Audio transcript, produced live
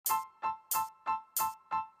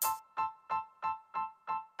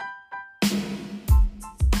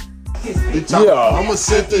I'ma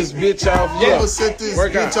set this bitch off. I'ma set this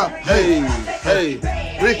bitch off. Hey,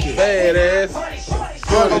 Ricky. Badass.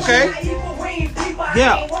 Okay.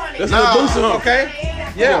 Yeah. That's the booster, huh?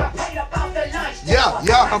 Okay. Yeah.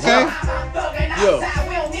 Okay. Yeah.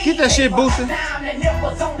 Get that shit boosted.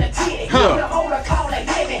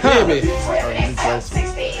 Heavy.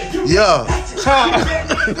 Yeah.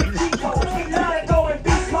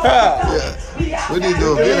 What you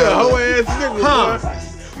doing? Yeah, whole ass nigga.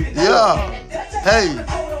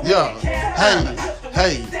 Yeah.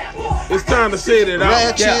 Hey. It's time to say that out.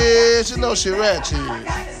 Ratchet. You know shit ratchet.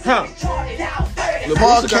 Huh.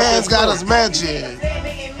 Podcast got us magic.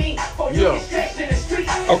 Yeah.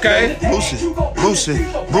 Okay.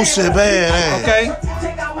 Boosie bad ass. Okay.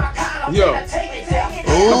 Yeah.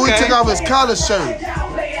 Oh, he took off his collar shirt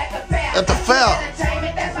at the fair.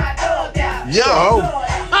 Yo.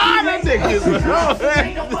 That nigga is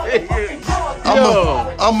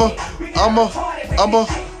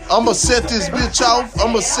I'ma set this bitch off.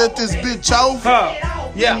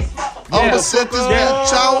 Yeah. I'ma set this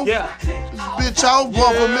bitch off. Bitch off,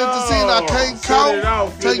 one for mental scene, I can't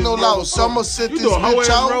count. Take no loss. I'ma set this bitch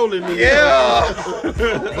off.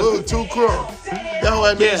 Too crunk. That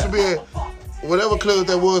whole needs to be in whatever club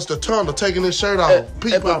that was, the tunnel, taking his shirt off.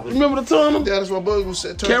 Remember the tunnel? Yeah, that's what Buggy was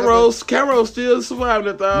saying. Caro still surviving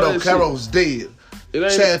at the all No, that Caro's dead. It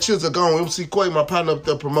ain't. Chad Chisholm gone. MC Quay, my partner up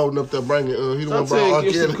there promoting up there, bringing. He the one brought R.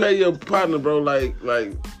 You Kelly. your partner, bro. Like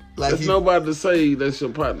there's nobody to say that's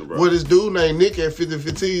your partner, bro. What this dude named Nick at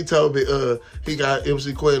 5015 told me he got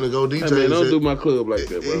MC Quay and the Go DJs. Hey man, don't do my club like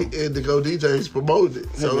that, bro. And the Go DJs promoted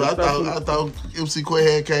it. So I thought MC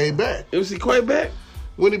Quay had came back. MC Quay back?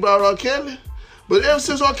 When he brought R. Kelly? But ever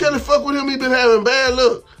since R. Kelly fuck with him, he been having bad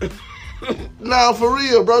luck. Nah, for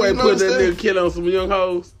real, bro. Quay You know put that nigga kid on some young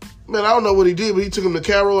hoes. Man, I don't know what he did, but he took him to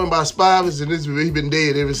Caro and by Spivers, and he been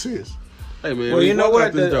dead ever since. Hey man, well, you know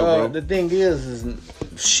what the thing is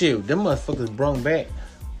shoot, them motherfuckers brung back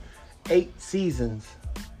 8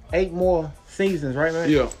 more seasons, right, man?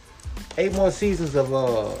 Yeah. 8 more seasons of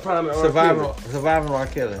surviving R.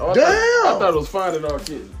 Kelly. Oh, Damn! I thought it was Finding R.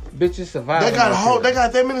 Kelly. Bitches surviving. They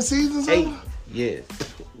got that many seasons? 8. Yes.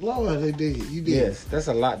 Lord, they did. You did. Yes, that's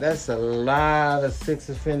a lot. That's a lot of sex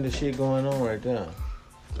offender shit going on right there.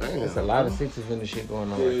 Damn, There's a lot of sex offender shit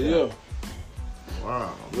going on right there. Yeah.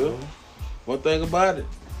 Wow. Well, one thing about it,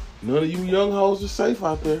 none of you young hoes are safe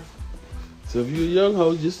out there. So if you're a young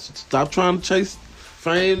hoe, just stop trying to chase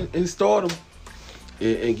fame and stardom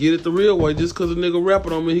and get it the real way. Just because a nigga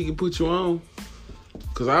rapping on me, he can put you on.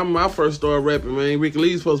 Cause I first started rapping, man. Ricky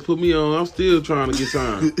Lee's supposed to put me on. I'm still trying to get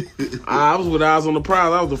signed. I was with Eyes on the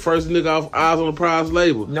Prize. I was the first nigga off Eyes on the Prize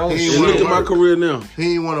label. No, he shit. ain't Look at my career now.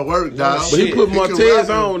 He ain't want to work, dog. But he put Martez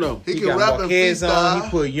on though. He He can got rap and Marquez on. freestyle. He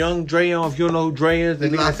put Young Dre on. If you don't know who Dre is, the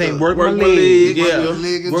He nigga like saying the work my work my legs. legs, Yeah, Work my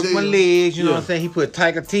leg in work my jail. legs. You know Yeah. what I'm saying? He put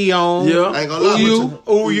Tiger T on. Yeah. I ain't gonna lie.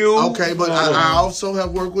 you. Okay, but I also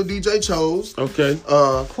have worked with DJ Chose. Okay.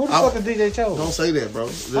 Who the fuck is DJ Chose? Don't say that, bro.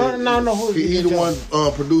 No, who is He DJ the Chose?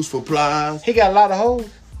 one produced for Plies. He got a lot of hoes.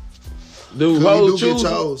 Dude, He hoes do get choose.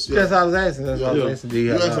 Chose. Yeah. That's what I was asking. That's what I was asking. Do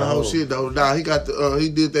You got a asking lot of whole hoes? shit though. Nah, he got the he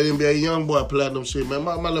did that NBA Youngboy platinum shit, man.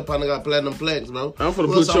 My little partner got platinum plaques, bro. I'm finna Who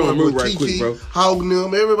put else you I on work move with? right quick, Kiki, bro. Hog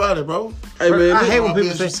Nim, everybody, bro. Hey man, I hate this- when people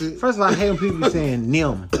business say. shit. First of all, I hate when people saying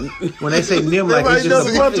 "nim." When they say "nim," like it's just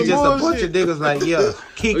a bunch of niggas. Like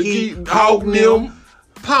Kiki, Hog Nim,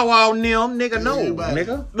 Powwow Nim, nigga. No, Everybody.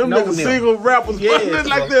 nigga. them no niggas Nim. single rappers, Yes, it's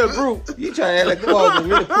like bro. they're a group. You trying to act like them all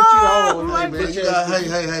really put you on? Hey, man, you got,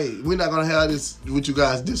 hey, we're not gonna have this with you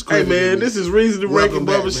guys Hey discrediting man, me. this is Reason to Welcome Ranking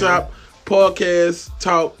back, Barbershop podcast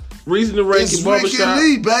talk. Reason to It's Ranking Ricky Barbershop.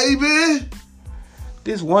 Lee, baby.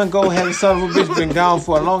 This one gold-headed son of a bitch been gone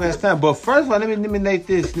for a long ass time. But first of all, let me note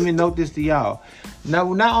this. Let me note this to y'all.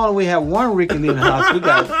 Now, not only we have one Ricky Lee in the house, we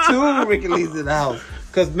got 2 Ricky Lees in the house.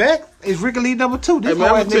 Cause Mac is Ricky Lee number 2. This Hey, man,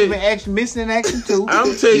 whole I'ma ass tell nigga you- been missing in action too.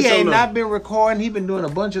 I'ma tell you He ain't something, not been recording. He been doing a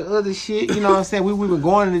bunch of other shit. You know what I'm saying? We been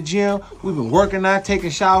going to the gym. We been working out, taking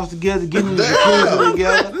showers together, getting in the jacuzzi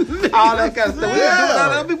together, all that kind of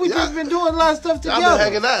stuff. We just been doing a lot of stuff Y'all together.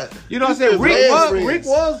 been hanging out. You know what I'm saying? best Rick friends.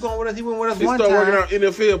 was going with us. He went with us He one started time. working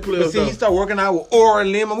out NFL But players. see, he though. started working out with Ora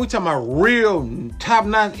Lemon. We talking about real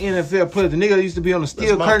top-notch NFL players. The nigga that used to be on the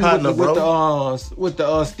steel my curtain partner, with the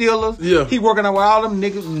Steelers. Yeah. He working out with all them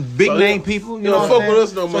niggas, big So name he- people. he You know don't what fuck I'm with saying?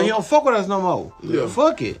 us no So more. he don't fuck with us no more. Yeah.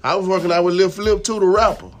 Fuck it. I was working out with Lil Flip too, the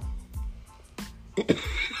rapper.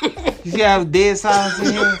 You see how dead silence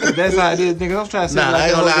in here? That's how it is, nigga. I'm trying to say Nah, like I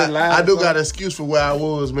ain't that gonna whole lie. live I do or got an excuse for where I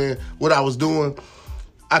was, man. What I was doing.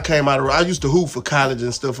 I came out of. I used to hoop for college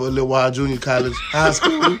and stuff for a little while, junior college, high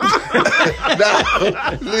school.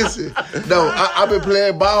 Now, listen, no, I've been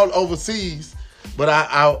playing ball overseas, but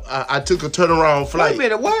I took a turnaround flight.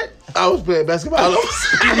 Wait a minute, what? I was playing basketball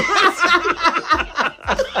overseas.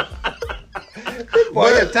 Boy,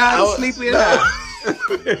 you're tired of sleeping in the house.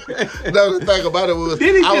 No, the thing about it was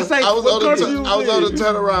Didn't he I just was say on what the country you I was on a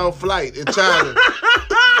turnaround flight in China.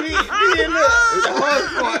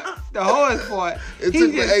 The hardest part. It He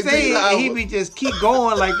took me just 18 saying, and he hours. be just keep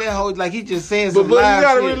going like that whole, like he just saying But some you live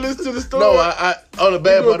gotta shit. really listen to the story. No, I on the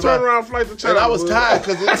bad You part turn about around flight to China. and I was boy. tired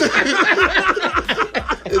because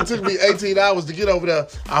it took me 18 hours to get over there.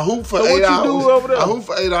 I hooped for So 8 what you hours. do over there? I hooped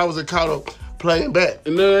for 8 hours and caught up playing back.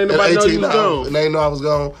 And then ain't nobody know you was hours. gone. And they didn't know I was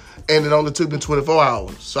gone. And it only took me 24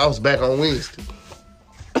 hours. So I was back on Wednesday.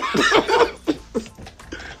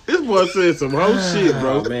 This boy said some whole shit,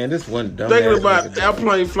 bro. Oh, man, this one dumb. Thinking about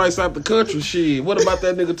airplane flights out the country, shit. What about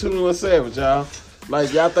that nigga 21 Savage, y'all?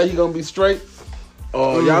 Like, y'all think he gonna be straight?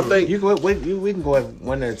 Or y'all think You go, we can go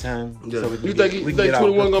one at a time. Yeah. So we can you get- think we can get off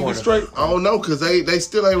 21 the gonna be corner. straight? I don't know because they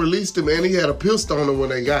still ain't released him and he had a pistol on him when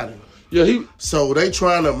they got him. Yeah, he. So they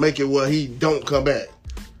trying to make it where he don't come back.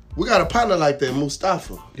 We got a partner like that,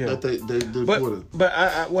 Mustafa. Yeah. That they put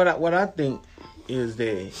But what I think is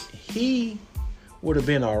that he would have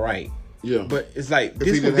been all right. Yeah, But it's like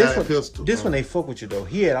he didn't have that pistol. this one they fuck with you though.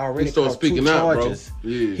 He had already He started caught 2 speaking out, bro. charges.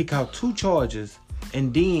 Yeah. He caught 2 charges,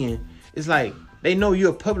 and then it's like they know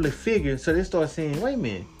you're a public figure, so they start saying, "Wait a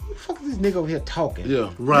minute, who the fuck is this nigga over here talking?"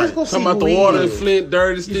 Yeah. Right. Let's go see talking about who the he water in is. Flint,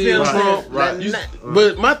 dirty feel still, what I'm Trump. saying? Right. Like,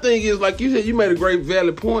 But my thing is, like you said, you made a great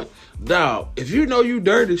valid point. Dog, if you know you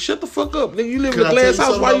dirty, shut the fuck up. Nigga, you live in Can a I glass tell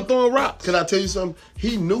you house, why you something, throwing rocks? Can I tell you something?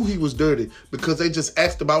 He knew he was dirty because they just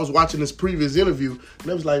asked him. I was watching this previous interview, and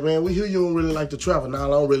they was like, "Man, we hear you don't really like to travel. Now I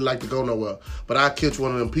don't really like to go nowhere, but I catch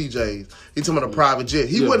one of them PJs." He talking about a private jet.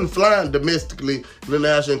 He Yeah. wasn't flying domestically,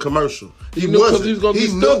 international, and commercial. He knew 'cause he was gonna be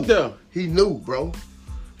stuck there. He knew, bro.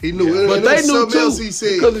 He knew. And But it they was knew something too, else he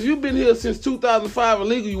said. because if you've been here since 2005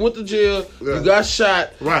 illegal, you went to jail, Yeah. you got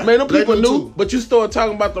shot. Right. Man, them They people knew knew, too. but you started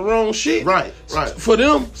talking about the wrong shit. Right. For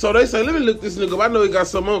them, so they say, let me look this nigga up. I know he got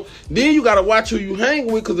something on. Then you got to watch who you hang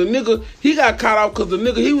with, because the nigga, he got caught out because the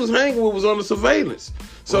nigga he was hanging with was on the surveillance.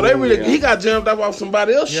 So they really, yeah. he got jammed up off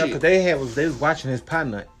somebody else Yeah, shit. because they was watching his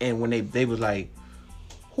partner, and when they was like,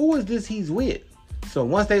 "Who is this he's with?" So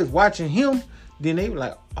once they was watching him, then they were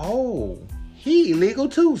like, "Oh, he illegal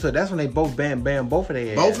too." So that's when they both bam both of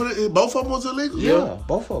their ass. Both of them was illegal. Yeah,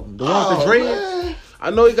 both of them. The one with the Oh, dreads. man. I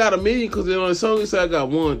know he got a million because on his song he said I got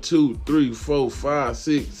 1, 2, 3, 4, 5,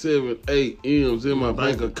 6, 7, 8 M's in my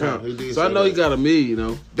bank account. He did So I say know he that. got a million, you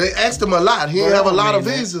know. They asked him a lot. He didn't have a lot of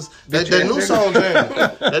visas. That new song jam.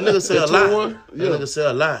 That nigga said a lot. 21? That Yeah. nigga said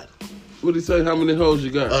a lot. What he say? How many hoes you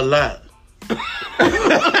got? A lot.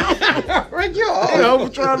 Right, yo. Yeah,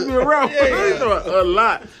 I'm trying to be around. A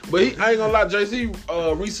lot. But I ain't gonna lie, Jay-Z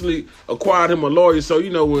recently acquired him a lawyer, so you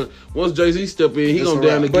know when once Jay-Z step in, he It's gonna a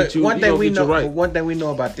down to wrap. get But you. one He thing gonna we get know, you right. one thing we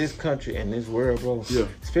know about this country and this world, bro. Yeah.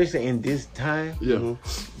 Especially in this time, Yeah.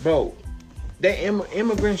 bro. That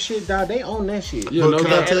immigrant shit, dog. They own that shit. Yeah, But no can I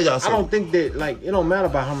doubt. tell y'all I something? don't think that it don't matter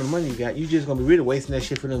about how much money you got. You just gonna be really wasting that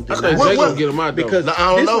shit for them. I think What- Jay what- gonna get him out though. Because Now,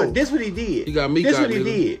 I don't know. This what he did. He got Meek This out, what he nigga.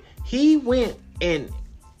 did. He went and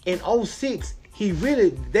in 06,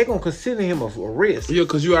 they gonna consider him a risk. Yeah,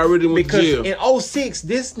 because you already went Because to jail. in 06,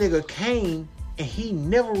 this nigga came and he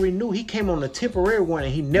never renewed. He came on a temporary one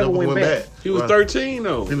and he never went back. He was Right. 13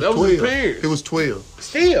 though. He was That 12. was his parents. He was 12.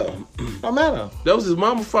 Still, no matter. That was his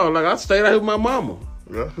mama's fault. Like I stayed out here with my mama.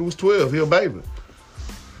 Yeah, he was 12. He a baby.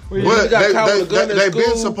 He But got caught with a gun they in been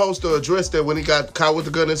school. supposed to address that when he got caught with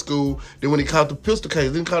the gun in school. Then when he caught the pistol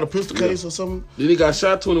case, didn't he caught a pistol case or something? Then he got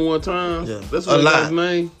shot 21 times. Yeah. That's A what lot. his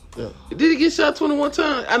name. Yeah. Did he get shot 21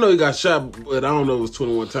 times? I know he got shot, but I don't know if it was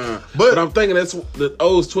 21 times. But- But I'm thinking that's the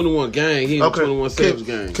O's 21 gang. He in the 21 Savage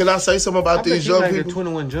gang. Can I say something I about think these he young like the people?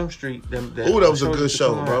 21 Jump Street. Ooh, that was a good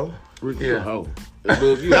show, bro. Ricky Yeah. a hoe. But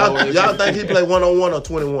if you Y'all think he played 1-on-1 or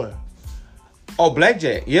 21? Oh,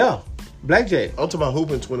 Blackjack. Yeah, Blackjack. I'm talking about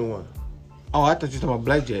hooping 21. Oh, I thought you were talking about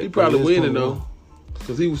Blackjack. He probably But it is winning 21. though,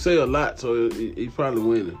 because he would say a lot, so he probably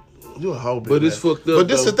winning. You a hoe, But it's fucked up, But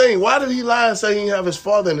this though. the thing. Why did he lie and say he didn't have his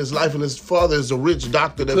father in his life and his father is a rich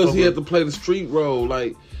doctor? That Because he had to play the street role,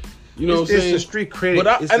 like you know what I'm It's saying. the street credit.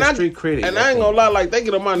 But It's the street credit, And I I ain't think. gonna lie, like they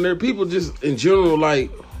get on my nerve. People just in general, like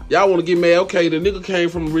y'all want to get mad. Okay, the nigga came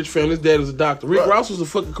from a rich family. His dad is a doctor. Rick Right. Ross was a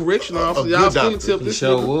fucking correctional officer. good Y'all still doctor. accept He this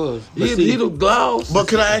sure nigga. was. But He see- the gloss. But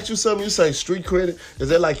can I ask you something? You say street credit. Is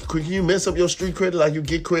that like, can you mess up your street credit? Like you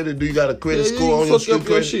get credit? Do you got a credit yeah, score you on your fuck street up your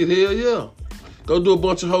credit? shit. Hell yeah. go do a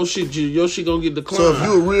bunch of whole shit. Your shit gonna get declined. So if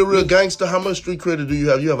you a real gangster, how much street credit do you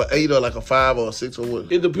have? You have an 8 or like a 5 or a 6 or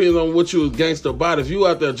what? It depends on what you a gangster about. If you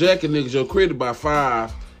out there jacking niggas, your credit by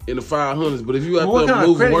 5 in the 500s. But if you out What there kind of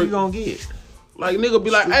moving credit work, you gonna get? like nigga be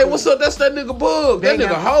like, hey, what's up? That's that nigga Bug. That They nigga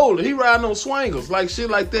got- holding. He riding on swingers, like shit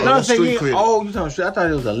like that. No, I'm street saying, credit. oh, you talking street? I thought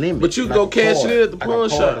it was a limit. But you like go a cash it card, in at the like a pawn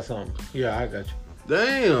card shop. or something. Yeah, I got you.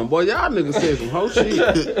 Damn, boy, y'all niggas said some whole shit.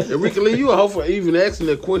 And Ricky Lee, you a hoe for even asking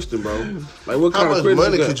that question, bro. Like, what How kind of much credit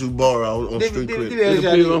money you got? could you borrow on street credit? It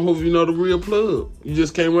depends on who you know the real plug. You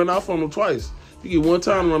just can't run off on them twice. You get one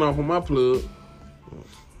time to run off on my plug.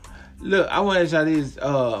 Look, I want to tell you this.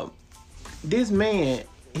 This man,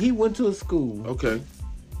 he went to a school, Okay,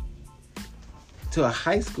 to a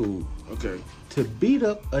high school, okay. to beat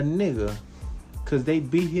up a nigga because they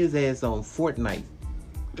beat his ass on Fortnite.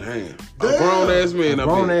 Damn. A grown ass man up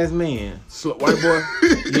Grown here. ass man. White boy?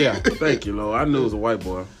 Yeah. Thank you, Lord. I knew it was a white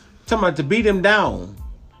boy. Talking about to beat him down.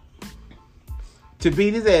 To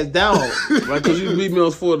beat his ass down. Like, cause you beat me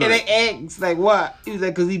on Fortnite. And they asked, like, what? He was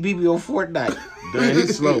like, because he beat me on Fortnite. Damn,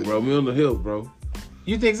 he's slow, bro. Me on the hill, bro.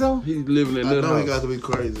 You think so? He living in I that know he house. got to be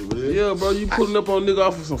crazy, man. Yeah, bro, you putting up on nigga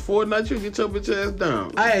off of some Fortnite, you get your bitch ass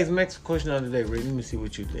down. I asked Max a question the other day, Rick. Let me see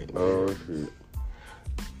what you think. Oh, shit.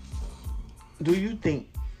 Do you think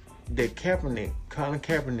that Colin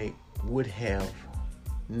Kaepernick would have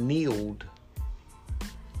kneeled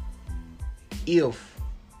if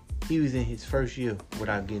he was in his first year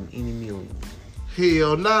without getting any millions?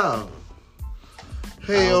 Hell no.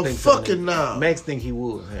 Hell fucking no. Max think he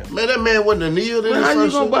would have. Man, that man wasn't a kneel in his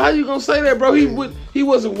first year. But how you gonna say that, bro? He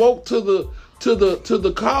wasn't woke to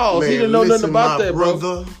the cause. Man, He didn't know nothing listen, about my that, bro.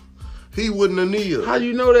 brother, he wouldn't have kneeled. How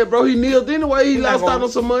you know that, bro? He kneeled anyway. He lost out on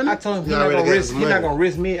some money. I told him He he's not already gonna got risk. his He's not money. gonna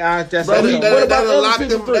risk me. I just Bro, said, he- what about the other That'd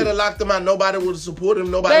 53? have locked him out. Nobody would have supported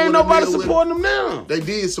him. Nobody There ain't would have nobody kneeled with him. supporting him now. They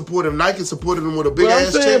did support him. Nike supported him with a big But I'm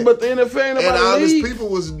ass saying, check. but the NFL ain't And all nobody his league. people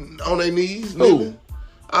was on their knees. Who? Nigga.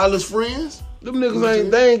 All his friends. Them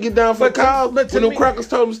niggas ain't get down for But the to- cause. but to When them me- crackers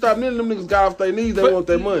told them to stop kneeling, them niggas got off their knees. They But want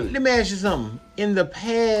their money. Let me ask you something. In the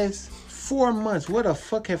past 4 months, where the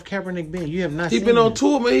fuck have Kaepernick been? You have not He seen been on him.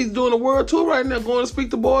 tour, man. He's doing a world tour right now, going to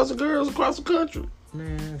speak to boys and girls across the country.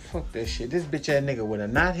 Man, fuck that shit. This bitch ass nigga would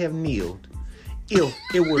have not have kneeled if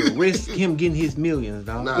it would have risked him getting his millions,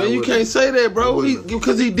 dog. Nah. Man, you wouldn't. can't say that, bro. It wouldn't.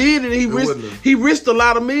 Because he did it. wouldn't. He risked a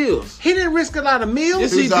lot of meals. He didn't risk a lot of meals.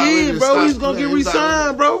 Yes, He he was already did, bro. stopped He's gonna get playing. He was re-signed,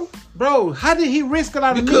 already- bro. Bro, how did he risk a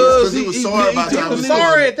lot of Because meals? he was sorry about took time the he nigga-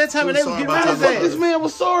 Sorry at that time, He and was they sorry would about get rid time of he that. This man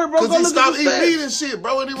was sorry, bro. Because Go he look stopped at eating the meat stats. and shit,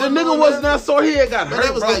 bro. And he The wasn't nigga doing was nothing. not sorry. He had got hurt,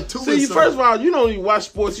 that was bro. like 2 See, weeks you ago. first of all, you don't even watch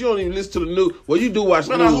sports. You don't even listen to the news. Well, you do watch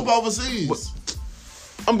Man, I news. hoop overseas.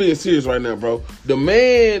 I'm being serious right now, bro. The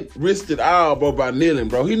man risked it all, bro, by kneeling,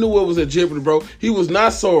 bro. He knew what was at jeopardy, bro. He was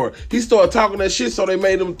not sorry. He started talking that shit, so they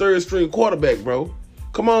made him third string quarterback, bro.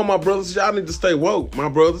 Come on, my brothers. Y'all need to stay woke, my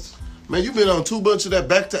brothers. Man, you been on too much of that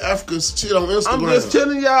Back to Africa shit on Instagram. I'm just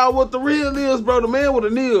telling y'all what the real is, bro. The man with a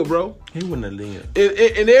kneel, bro. He wouldn't have lived.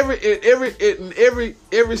 In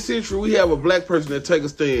every century, we have a black person that take a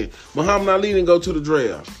stand. Muhammad Ali didn't go to the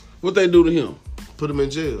draft. What they do to him? Put him in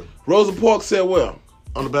jail. Rosa Parks said, well,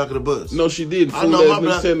 On the back of the bus. no, she didn't. I Fool know ass my nigga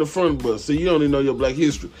black- sat in the front of the bus. So you don't even know your black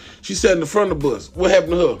history. She sat in the front of the bus. What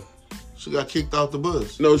happened to her? She got kicked off the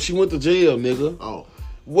bus. No, she went to jail, nigga. Oh.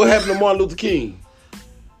 What happened to Martin Luther King?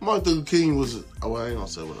 Martin Luther King was... Oh, I ain't gonna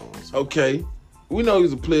say what I want to say. Okay. We know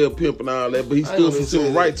he's a player, pimp, and all that, but he I ain't stood gonna for say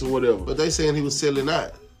civil that. rights or whatever. But they saying he was selling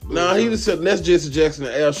out. Nah, he just said that's Jesse Jackson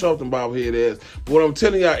and Al Sharpton bobblehead ass. But what I'm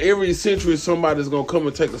telling y'all, every century somebody's gonna come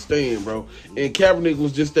and take a stand, bro. And Kaepernick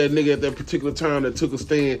was just that nigga at that particular time that took a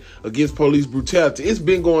stand against police brutality. It's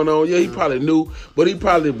been going on. Yeah, he probably knew, but he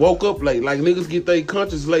probably woke up late. Like niggas get their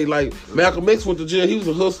conscience late. Like Malcolm X went to jail. He was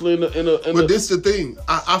a hustler But this the thing.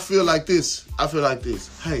 I feel like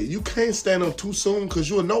this. Hey, you can't stand up too soon because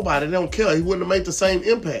you're a nobody. They don't care. He wouldn't have made the same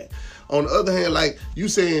impact. On the other hand, like you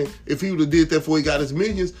saying, if he would have did that before he got his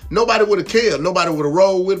millions, nobody would have cared. Nobody would have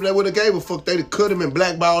rolled with him. They would have gave a fuck. They'd have cut him and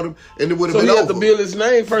blackballed him, and it would have So been he had over. to build his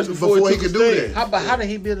name first before he could could do stand. that. How did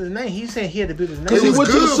he build his name? He said he had to build his name. Because he was went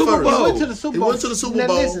to the good Super first. Bowl. He went to the Super He Bowl. went to the Super Now,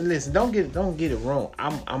 Bowl. Listen. Don't get it wrong.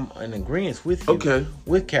 I'm in agreement with you. Okay.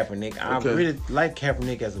 With Kaepernick, I Okay. really like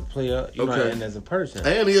Kaepernick as a player, you know, Okay. and as a person.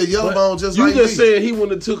 And he a yellow But bone just You like just me. said he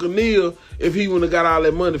wouldn't have took a kneel if he wouldn't have got all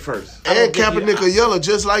that money first. And Kaepernick a yellow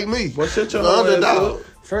just like me. Well, shut your The whole ass underdog. up.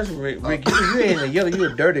 First, Rick, you ain't a yellow. You a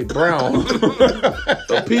dirty brown.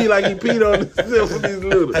 So pee like he peed on himself with these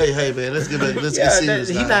little. Hey man, let's get serious.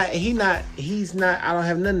 He's not. I don't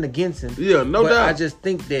have nothing against him. Yeah, no but doubt. I just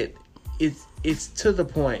think that it's to the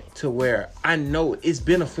point to where I know it's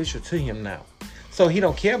beneficial to him now. So he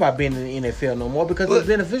don't care about being in the NFL no more because it's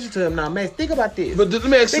beneficial to him now. Man, think about this. But let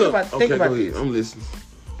me ask you something. Think about go ahead. this. I'm listening.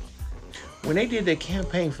 When they did their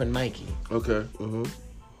campaign for Nike, Okay.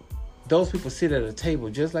 those people sit at a table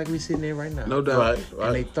just like we sitting there right now. No doubt. Right.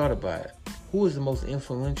 And they thought about it. Who is the most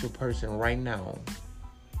influential person right now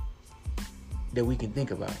that we can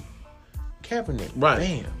think about? Kaepernick. Right.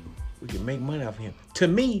 Bam. We can make money off him. To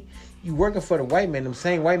me, you working for the white man, them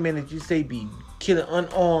same white men that you say be killing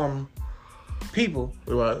unarmed people.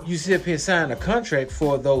 Right. You sit up here and sign a contract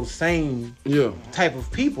for those same type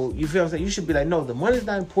of people. You feel what I'm saying? You should be like, no, the money's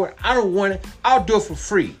not important. I don't want it. I'll do it for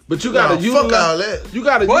free. But you gotta Fuck all utilize. that. You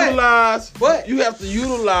gotta utilize. But you have to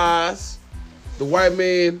utilize the white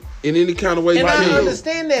man in any kind of way. and you I can.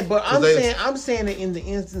 understand that, but I'm they- saying it in the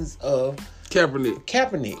instance of Kaepernick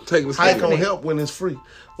Kaepernick. taking the How it stand. gonna help when it's free?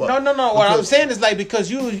 Well, No. What I'm because- saying is like because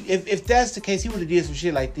if that's the case, he would have did some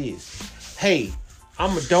shit like this. Hey,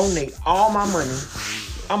 I'm gonna donate all my money.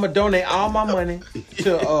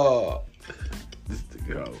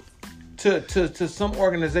 To some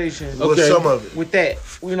organization. Well, Okay. some of it. With that,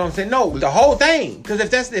 you know what I'm saying? No, the whole thing. Because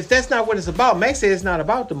if that's not what it's about, Max said it's not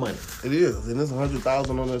about the money. It is, and it's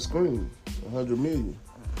 100,000 on that screen, 100 million.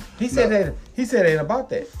 He said that. He said it ain't about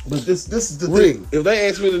that. But this is the Rick, thing. if they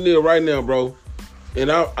ask me to kneel right now, bro,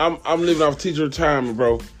 and I'm living off teacher retirement,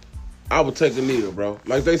 bro, I would take a kneel, bro.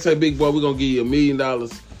 Like they say, big boy, we're gonna give you $1 million.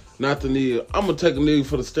 Not to kneel. I'm gonna take a kneel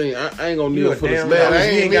for the sting. I ain't gonna kneel You a for the damn sting. Man, I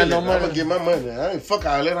You ain't ain't got no I'm money. gonna get my money. I ain't fuck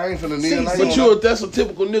all that. I ain't finna kneel. I ain't But that's a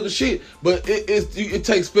typical nigga shit. But it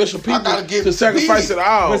takes special people gotta get to sacrifice big. it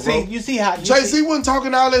all, But bro. see, you see how Jay-Z wasn't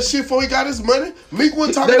talking all that shit before he got his money. Meek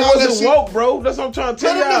wasn't talking They all that wasn't shit. woke, bro. That's what I'm trying to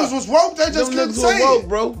tell Man, them y'all. niggas was woke. They just Them couldn't niggas say was woke, it.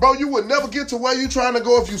 bro. Bro, you would never get to where you trying to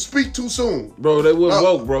go if you speak too soon. Bro, they wasn't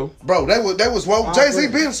No. woke, bro. Bro, they was woke. Jay-Z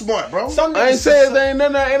being smart, bro. some I ain't niggas- saying they ain't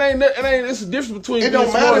nothing. It ain't. It's a difference between It being don't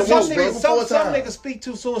smart matter and if Some woke, you bro. speak niggas, some before time. niggas speak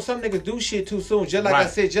too soon. Some niggas do shit too soon. Just like I Right.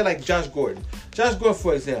 said, just like Josh Gordon. Josh Gordon,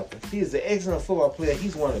 for example, he is an excellent football player.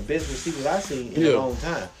 He's one of the best receivers I've seen in a long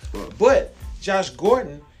time. But Josh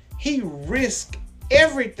Gordon, he risked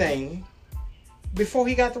everything before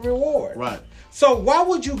he got the reward. Right. So why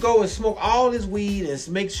would you go and smoke all this weed and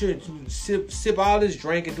make sure you sip all this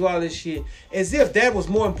drink and do all this shit as if that was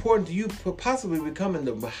more important to you possibly becoming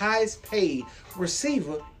the highest paid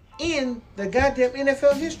receiver in the goddamn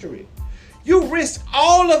NFL history? You risk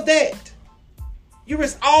all of that. You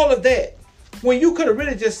risk all of that when you could have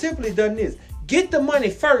really just simply done this. Get the money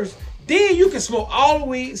first, then you can smoke all the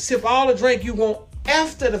weed, sip all the drink you want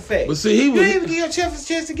after the fact. But see, he you was- didn't even give your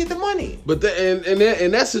chance to get the money. But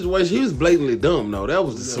in that situation, he was blatantly dumb. though. That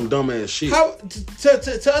was some dumb ass shit. How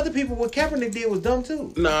to other people, what Kaepernick did was dumb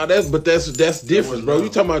too. Nah, that's different, bro. You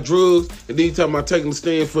talking about drugs, and then you talking about taking the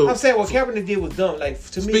stand for. I'm saying what Kaepernick did was dumb. Like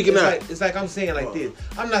to me, Speaking out. it's like I'm saying like this.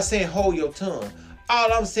 I'm not saying hold your tongue.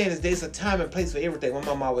 All I'm saying is there's a time and place for everything. My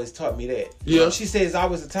mom always taught me that. Yeah. She says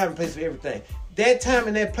always a time and place for everything. That time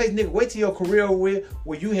and that place, nigga, wait till your career over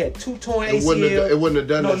where you had 2 torn ACLs. It wouldn't have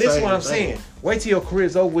done No, the listen same what I'm thing. saying. Wait till your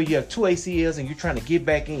career's over where you have 2 ACLs and you're trying to get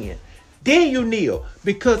back in. Then you kneel.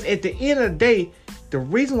 Because at the end of the day, the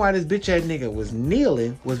reason why this bitch ass nigga was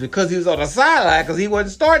kneeling was because he was on the sideline because he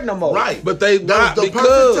wasn't starting no more. Right. But they That was the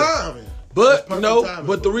because- perfect timing. But That's no, perfect timing.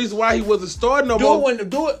 but the reason why he wasn't starting no Do more. it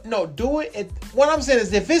do it. What I'm saying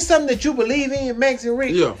is if it's something that you believe in, Max and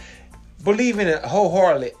Rick, Yeah. believe in it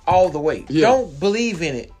wholeheartedly all the way. Yeah. Don't believe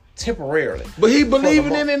in it temporarily. But he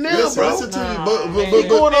believing in it now, Listen, bro. listen to you, Nah, but man.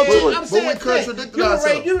 going on to it. I'm we saying, contradicted you've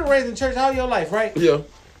ourselves. been raised in church all your life, right? Yeah,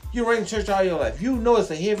 You were raised in church all your life. You know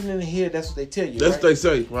it's a heaven and a hell. That's what they tell you. that's right? what they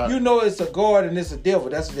say. Right. You know it's a God and it's a devil.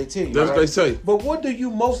 That's what they tell you. That's what right? they say. But what do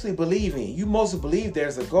you mostly believe in? You mostly believe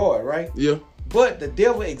there's a God, right? Yeah, But the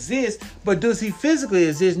devil exists. But does he physically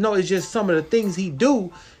exist? No, it's just some of the things he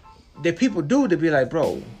do that people do to be like,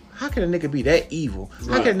 bro, how can a nigga be that evil?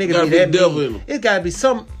 How Right. can a nigga Gotta be be that devil mean? in him. It's got to be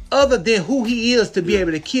some other than who he is to be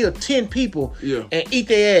able to kill 10 people Yeah. and eat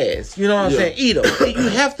their ass. You know what I'm Yeah. saying? Eat them. You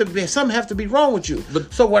have to be. Something have to be wrong with you.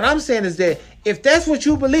 But- so what I'm saying is that if that's what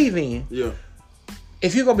you believe in, yeah.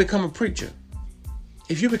 if you're gonna become a preacher,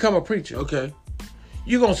 if you become a preacher, Okay.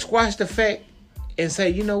 you're gonna squash the fact and say,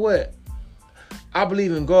 you know what? I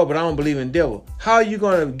believe in God, but I don't believe in devil. How are you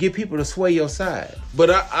gonna get people to sway your side? But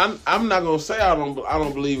I'm not gonna say I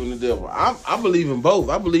don't believe in the devil. I believe in both.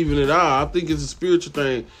 I believe in it all. I think it's a spiritual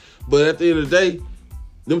thing. But at the end of the day,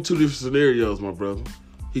 them two different scenarios, my brother.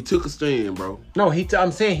 He took a stand, bro. No,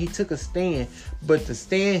 I'm saying he took a stand, but the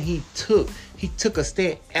stand he took a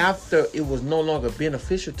stand after it was no longer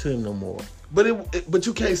beneficial to him no more. But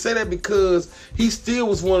you can't say that because he still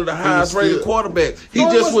was one of the highest rated quarterbacks. He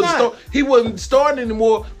No, just he was wasn't not. he wasn't starting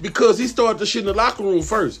anymore because he started the shit in the locker room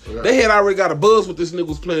first. Right. They had already got a buzz what this nigga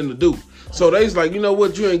was planning to do. So they was like, you know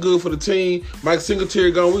what, you ain't good for the team. Mike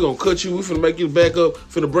Singletary gone, we gonna cut you. We finna make you the backup.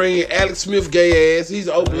 Finna bring in Alex Smith, gay ass. He's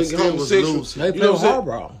openly Still was homosexual. loose. They You played know with what I'm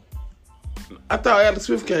saying? Harbaugh. I thought Alex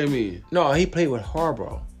Smith came in. No, he played with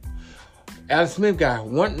Harbaugh. Alex Smith got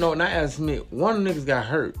one. No, not Alex Smith. One of the niggas got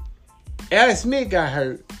hurt. Alex Smith got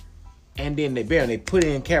hurt, and then they put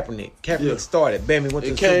in Kaepernick. Kaepernick Yeah. started. Bam, he went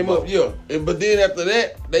to It the came Super up, Bowl. yeah. But then after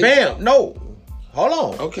that, they Bam, no. Hold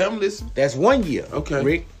on. Okay, I'm listening. That's 1 year. Okay.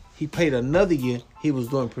 Rick, he played another year. He was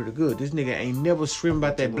doing pretty good. This nigga ain't never screamed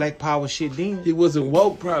about that black power shit then. He wasn't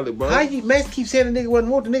woke, probably, bro. How you, Max keep saying the nigga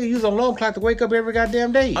wasn't woke? The nigga use an alarm clock to wake up every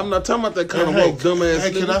goddamn day. I'm not talking about that kind of Hey, woke, dumbass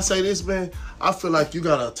Hey, nigga. can I say this, man? I feel like you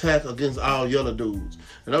got to attack against all yellow dudes.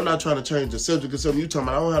 And I'm not trying to change the subject or something you talking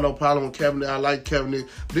about. I don't have no problem with Kaepernick. I like Kaepernick.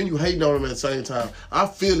 But then you hating on him at the same time. I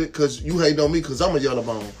feel it because you hating on me because I'm a yellow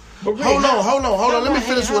bone. But Ray, Hold how- on. Let me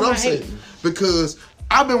finish how what am I'm I saying. hating? Because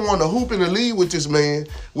I've been wanting to hoop in the league with this man,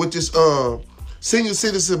 with this senior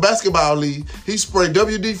citizen basketball league. He sprayed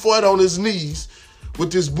WD-40 on his knees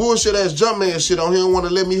with this bullshit ass Jumpman shit on. He don't want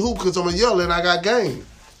to let me hoop because I'm a yellow and I got game.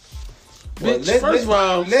 Bitch, first of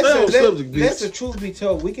all, stay on subject, Let bitch. the truth be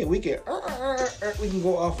told. We can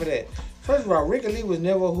go off of that. First of all, Ricky Lee was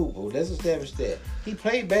never a hooper. Let's establish that. He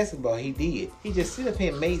played basketball. He did. He just sit up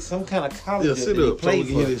here and made some kind of college Yeah, that sit he up so we played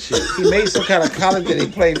can for. hear this shit. He made some kind of college that he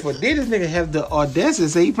played for. Did this nigga have the audacity to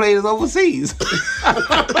say he played overseas?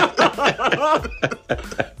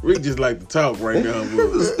 Rick just like to talk right now,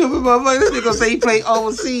 bro. Stupid motherfucker. This nigga say he played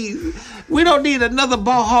overseas. We don't need another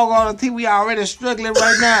ball hog on the team. We already struggling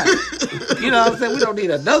right now. You know what I'm saying? We don't need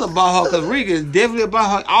another ball hog because Rick is definitely a ball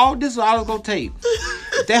hog. All this is all it's gonna take.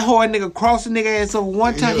 That hard nigga cross the nigga ass over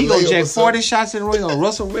one time. He gonna jack 40 shots in the ring on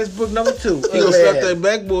Russell Westbrook number 2. He gonna slap that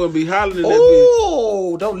backboard and be hollering at that bitch.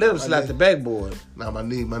 Oh, don't let him slap the backboard. Now my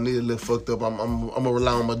knee a little fucked up. I'm gonna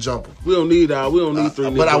rely on my jumper. We don't need 3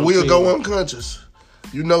 niggas. But I on the will team. go unconscious.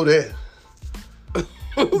 You know that.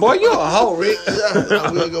 Boy, you a hoe, Rick.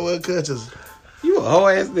 I will go unconscious. You a hoe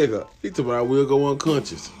ass nigga. He talking about I will go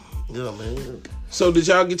unconscious. Yeah, man. So did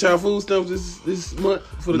y'all get y'all food stamps this month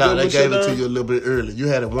for the Nah, they government gave it shutdown? to you a little bit early. You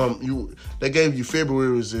had they gave you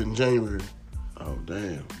February's in January. Oh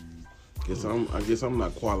damn. I guess I'm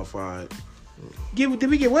not qualified. Did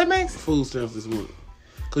we get what, Max? Food stamps this month.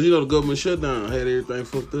 Cause you know the government shutdown had everything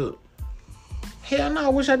fucked up. Hell no, I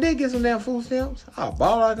wish I did get some damn food stamps. I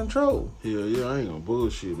ball out of control. Yeah, I ain't gonna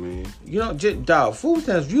bullshit, man. You know, just, dog, food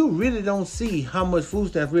stamps, you really don't see how much food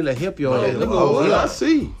stamps really help your Oh, ass. nigga, Them nigga, hoes what I help.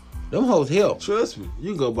 see. Them hoes help. Trust me. You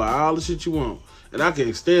can go buy all the shit you want. And I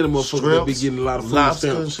can't stand them motherfuckers that be Shrimps, getting a lot of food lobster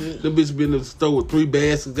stamps. and shit. Them bitches been in the store with 3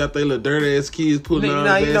 baskets, got their little dirty ass kids putting on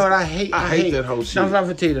Now, you baskets. know what I hate? I hate that whole shit. I'm trying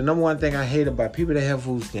to tell you the number one thing I hate about people that have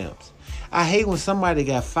food stamps. I hate when somebody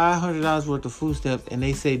got $500 worth of food stamps and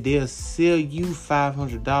they say they'll sell you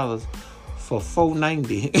 $500 for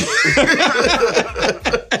 $4.90.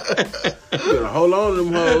 You better hold on to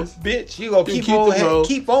them hoes. Bitch, you gonna You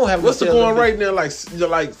keep on having. What's to the sell going them right now? Like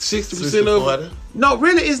 60% of it? 60-40. No,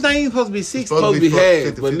 really, it's not even supposed to be 60. Supposed to be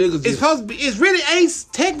half, but 50-50. niggas It's just supposed to be. It's really ain't.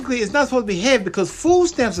 Technically, it's not supposed to be half because food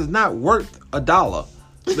stamps is not worth $1.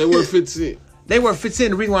 they worth 50 cents. They worth 50 cents.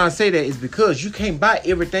 The reason why I say that is because you can't buy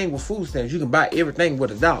everything with food stamps. You can buy everything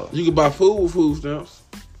with $1. You can buy food with food stamps.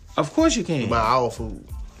 Of course you can. Buy all food.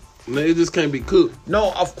 No, it just can't be cooked.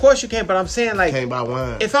 No, of course you can. But I'm saying like, Can't buy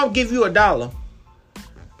wine. if I give you $1,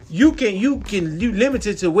 you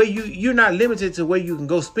limited to where you're not limited to where you can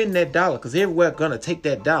go spend that $1 because everywhere gonna take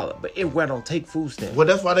that $1, but everywhere don't take food stamps. Well,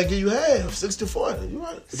 that's why they give you half. 60-40. You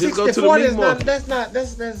right. Just go to the 60-40 meat is not. market. That's not.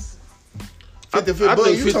 That's. 50-50. I But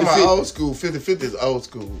think you talking about 50-50. old school. 50-50 is old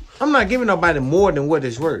school. I'm not giving nobody more than what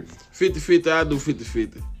it's worth. 50-50, I do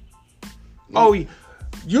 50-50. Oh, you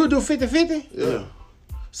do 50-50? Yeah.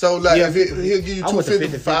 So, like, Yeah, if he'll give you I went to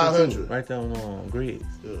 250 for 500. right there on Griggs.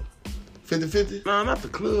 50-50? Nah, not the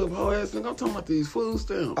club, hoe ass nigga. I'm talking about these food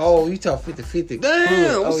stamps. Oh, you talk 50-50.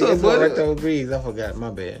 Damn, what's up, that's buddy? right there on Griggs. I forgot. My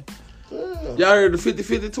bad. Yeah. Y'all heard the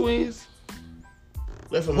 50-50 twins?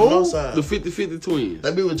 They from Who? the north side. The 50-50 twins.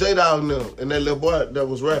 They be with J-Dog now and that little boy that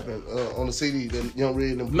was rapping on the CD, that Young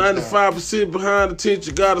Red and them. 95% behind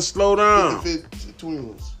attention, gotta slow down. 50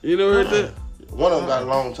 twins. You never heard that? One of them got a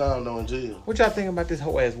long time though in jail. What y'all think about this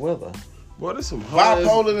whole ass weather? Boy, there's some hot ass.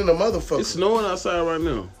 Bipolar than a motherfucker. It's snowing outside right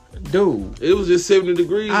now. Dude, It was just 70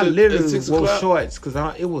 degrees I at literally 6 wore o'clock. shorts because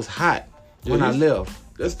it was hot when Yeah, I you- left.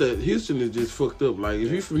 That's that Houston is just fucked up. Like,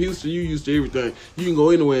 if you from Houston, you used to everything. You can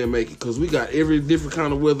go anywhere and make it because we got every different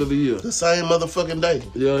kind of weather of the year. The same motherfucking day.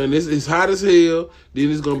 Yeah, and it's hot as hell.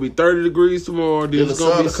 Then it's going to be 30 degrees tomorrow. Then it's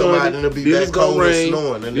going to be sunny. Out and it'll be then it's going to rain.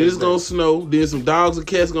 Snowing, then it's going to snow. Then some dogs and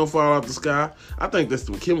cats going to fall out the sky. I think that's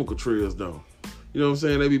some chemical trails, though. You know what I'm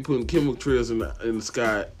saying? They be putting chemical trails in the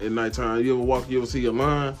sky at nighttime. You ever see a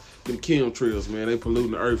line? Them chemtrails, man. They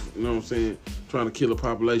polluting the earth. You know what I'm saying? Trying to kill the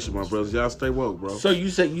population, my brothers. Y'all stay woke, bro. So you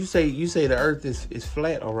say the earth is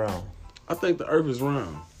flat or round? I think the earth is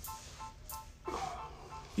round.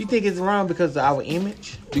 You think it's round because of our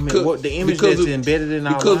image? Because, the image that's embedded in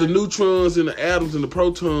our because mind? the neutrons and the atoms and the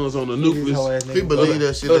protons on the nucleus. He believe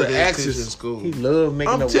that shit the in axis. school. He love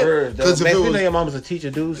making the word. Because man, you know your mama's a teacher,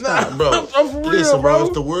 dude. Stop, bro. I'm for real, Listen, bro.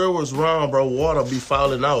 If the world was round, bro, water be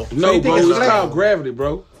falling off. No, you think bro. it's It's flat? called gravity,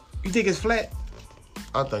 bro. You think it's flat?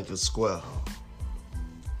 I think it's square.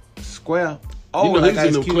 Square? Oh, You know, like he's in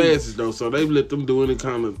Ice them Cube. classes, though, so they let them do any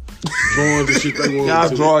kind of drawings and shit they want Y'all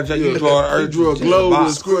to. draw He drew a globe with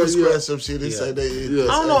a Square, square, some shit. They say they. Yeah. I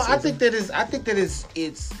don't know. I think that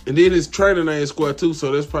it's And then his trainer name is Square too,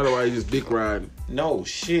 so that's probably why he's just dick riding. no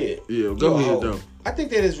shit. Yeah, go ahead though. I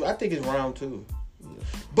think it's round too.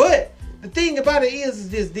 But the thing about it is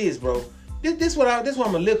this, bro. This what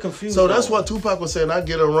I'm a little confused. So that's on. what Tupac was saying. I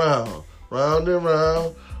get around, round and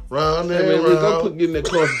round, round and Hey man, round. go get in that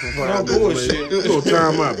coffee for 5 minutes, bullshit. man. Go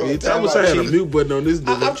time out, bitch. I wish I had a mute button on this.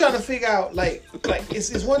 I'm trying to figure out like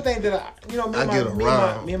it's one thing that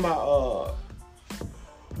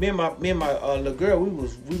me and my little girl, we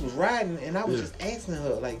was riding, and I was just asking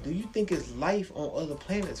her, like, do you think it's life on other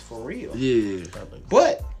planets for real? Yeah.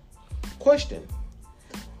 But question: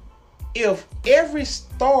 if every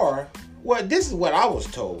star, well, this is what I was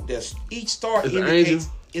told. That each star It's an indicates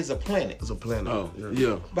angel? is a planet. It's a planet. Oh,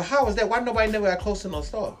 yeah. But how is that? Why nobody never got close to no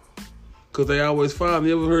star? Cause they always find.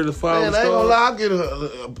 You ever heard of falling Man, I ain't gonna stars?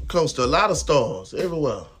 lie. I get close to a lot of stars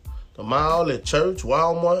everywhere. The mall, at church,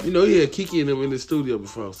 Walmart. You know, he had Kiki and them in the studio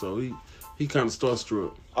before, so he kind of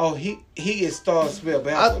starstruck. Oh, he is stars spelled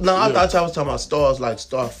backwards. I thought y'all was talking about stars like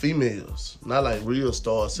star females, not like real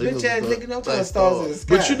stars. Bitch ass nigga, no talking Like stars in the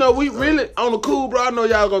sky. But you know, we really on the cool, bro. I know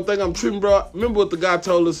y'all gonna think I'm tripping, bro. Remember what the guy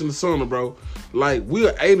told us in the sauna, bro? Like, we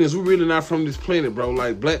are aliens. We really not from this planet, bro.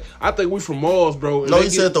 Like, black. I think we from Mars, bro. No, he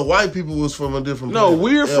said the white people was from a different No, planet.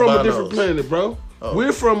 we're from a Everybody different knows. planet, bro. Oh.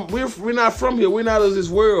 We're not from here. We're not of this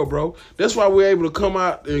world, bro. That's why we're able to come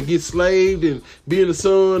out and get slaved and be in the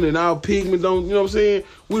sun and our pigment don't, you know what I'm saying?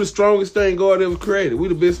 We the strongest thing God ever created. We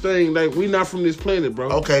the best thing. Like, we not from this planet,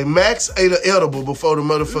 bro. Okay, Max ate an edible before the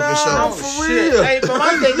motherfucking Nah, show. for Shit. real. Hey, but my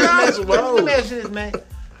thing Yes, is, bro. let me ask you this, man.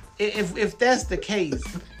 If that's the case,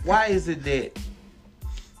 why is it that?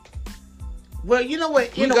 Well, you know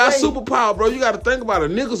what? We got superpower, bro. You got to think about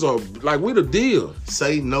it. Niggas are, like, we the deal.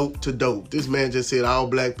 Say no to dope. This man just said all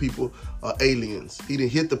black people are aliens. He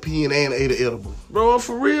didn't hit the pen and ate an edible. Bro, I'm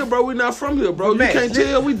for real, bro. We not from here, bro. Max, you can't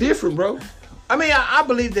tell. We different, bro. I mean, I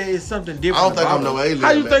believe there is something different. I don't think I'm about no it. alien.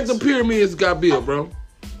 How you Max. think the pyramids got built, bro?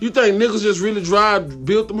 You think niggas just really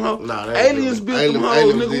built them hoes? Nah, they ain't aliens built built them. them hoes,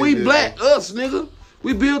 Aliens nigga. did We this, black, us, nigga.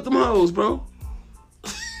 We built them hoes, bro.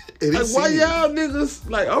 And Like, he why see it. y'all niggas,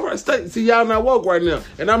 like, all right, see, y'all not woke right now.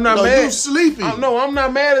 And I'm not No, mad. you sleepy. I'm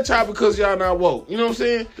not mad at y'all because y'all not woke. You know what I'm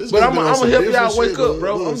saying? This But nigga I'm been on gonna some help y'all different wake shit, up,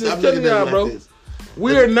 bro. Look, I'm stop just telling looking at y'all, me bro. like this.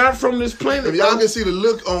 We're not from this planet, If y'all bro. can see the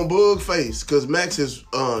look on Bug face, because Max is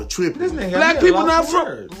tripping. This nigga Black got me people at not lost from,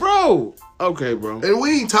 words. bro. Okay, bro. And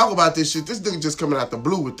we ain't talk about this shit. This nigga just coming out the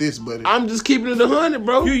blue with this, buddy. I'm just keeping it 100,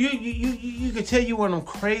 bro. You can tell you one of them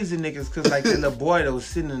crazy niggas because like the little boy that was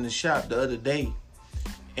sitting in the shop the other day,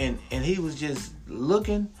 and he was just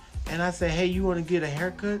looking, and I said, "Hey, you want to get a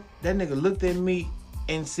haircut?" That nigga looked at me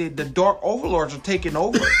and said, "The Dark Overlords are taking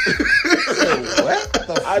over." I said, what the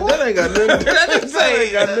fuck? That ain't got nothing. That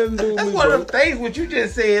ain't got nothing to do with That's me, one bro. of them things what you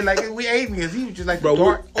just said. Like we aliens. He was just like Bro, the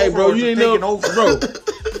Dark hey, bro, Overlords you are ain't taking know, over.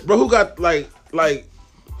 bro. Who got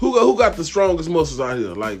who got the strongest muscles out here?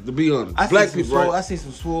 Like, to be honest, I black see some people, right? swole, I see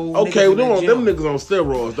some swole. Okay, niggas well, in them that gym. niggas on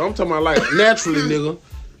steroids. Though. I'm talking about like naturally, nigga.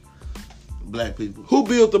 Black people. Who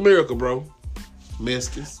built America, bro?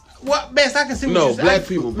 Mexicans. What, Max? I can see what No, you're saying. black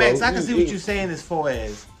people, bro. Max, I can see what you're saying as far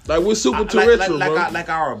as Like, we're super terrestrial, bro. like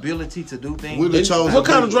our ability to do things. We're the chosen What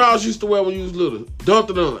kind of people. drawers you used to wear when you was little?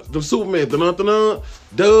 Dun-dun-dun. Them Superman. Dun-dun-dun.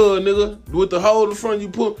 Duh, nigga. With the hole in front, you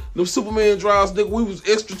put them Superman drawers, nigga. We was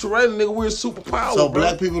extraterrestrial, nigga. We're superpower, So bro.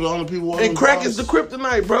 black people the only people. And crack is the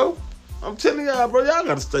kryptonite, bro. I'm telling y'all, bro. Y'all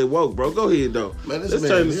gotta stay woke, bro. Go ahead, though. Man, this Let's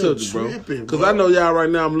man, change the you're subject, bro. tripping, Because bro. I know y'all right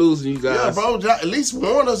now. I'm losing you guys. Yeah, bro. At least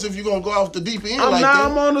warn us if you're gonna go off the deep end I'm like now.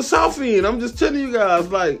 that. I'm on the south end. I'm just telling you guys,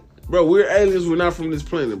 like, Bro, we're aliens. We're not from this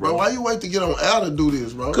planet, bro. Bro, why you wait to get on air to do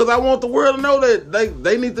this, bro? Because I want the world to know that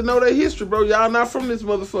they need to know their history, bro. Y'all not from this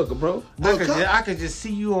motherfucker, bro. I could just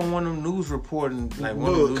see you on one of them news reporting. Like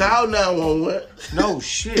one of them call 911. No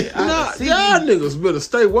shit. Nah, y'all niggas better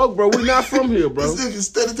stay woke, bro. We not from here, bro. This nigga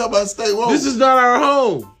steady talking about stay woke. This is not our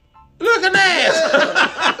home. Look at that!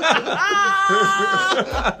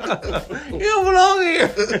 You don't belong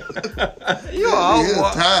here. You're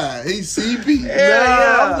all tired. He's CP.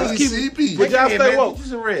 Yeah, I'm just CP. But y'all stay woke.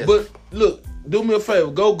 But look, do me a favor.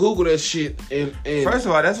 Go Google that shit and first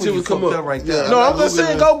of all, that's what you fucked up right there. No, I'm just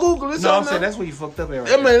saying go Google it. No, I'm saying that's what you fucked up at right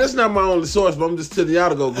there. Man, that's not my only source, but I'm just telling y'all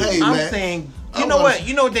to go Google it. I'm saying, you know what?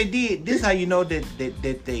 You know what they did? This is how you know that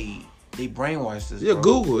they brainwashed us. Yeah, bro.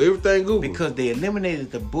 Google everything. Google because they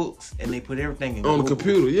eliminated the books and they put everything in on Google. the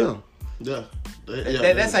computer. Yeah.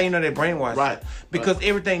 That's how you know they brainwashed. Right. Because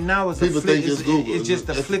everything now is people a flick. Think it's Google. It's just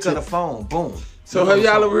a flick of the phone. Boom. So have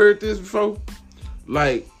y'all ever heard this before?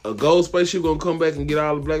 Like a gold spaceship gonna come back and get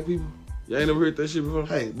all the black people? Y'all ain't never heard that shit before?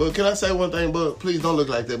 Hey, but can I say one thing, bud? Please don't look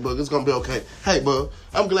like that, bud. It's gonna be okay. Hey, bud,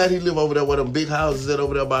 I'm glad he live over there where them big houses at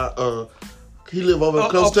over there by he live over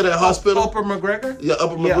close to that hospital. Upper McGregor? Yeah,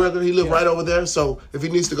 Upper McGregor. He live right over there. So if he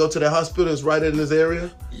needs to go to that hospital, it's right in his area.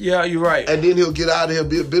 Yeah, you're right. And then he'll get out of here,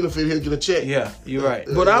 be a benefit, he'll get a check. Yeah, you're right.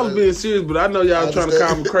 But I was being serious, but I know y'all trying to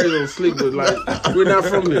call me crazy on sleep, but like, we're not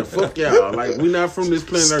from here. Fuck y'all. Like, we're not from this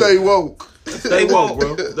planet. Stay woke. Stay woke,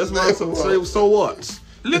 bro. That's what I'm saying. So what?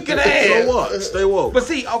 Look at that. So what? Stay woke. But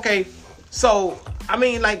see, okay, so I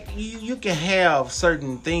mean, like you can have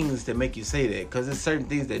certain things that make you say that because there's certain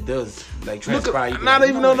things that does like transpire. Not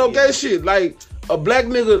even on no gay shit. Like a black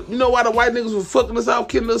nigga, you know why the white niggas was fucking us out,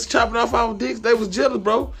 killing us, chopping off our dicks? They was jealous,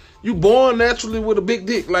 bro. You born naturally with a big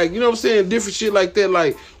dick, like you know what I'm saying? Different shit like that.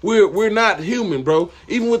 Like we're not human, bro.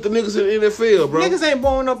 Even with the niggas in the NFL, bro. Niggas ain't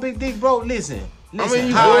born with no big dick, bro. Listen. I mean,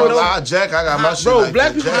 you Jack, I got my shit. Bro, like black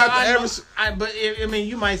that. people Jack. got the average. But I mean,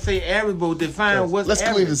 you might say average, but define what's Let's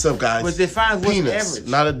average. clean this up, guys. But define what's Penis, average.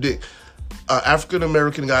 not a dick. African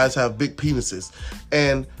American guys have big penises,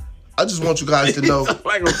 and I just want you guys to know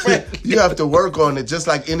like a fat. You have to work on it just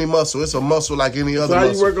like any muscle. It's a muscle like any other So how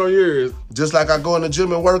muscle. you work on yours? Just like I go in the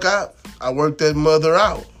gym and work out, I work that mother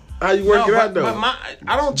out. How you work it out though? But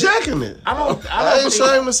I don't jacking it. I don't ain't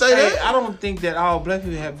ashamed to say that. I don't think that all black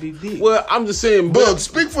people have big dicks. Well, I'm just saying, Bug,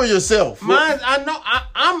 speak for yourself. Mine, I know.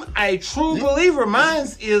 I'm a true believer.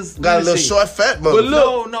 Mine's is got a little short, fat mother. But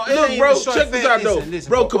look, no, it look, ain't bro, even short, check this fat. out though, Listen,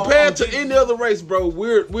 bro. Compared to Jesus. any other race, bro,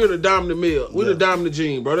 we're the dominant male. We're the dominant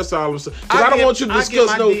gene, bro. That's all I'm saying. Because I don't want you to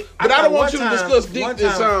discuss but I don't want you to discuss dick and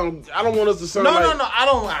sound. I don't want us to sound. No, I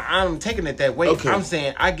don't. I'm taking it that way. Okay. I'm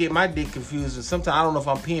saying I get my dick confused, and sometimes I don't know if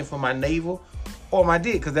I'm peeing from my navel or my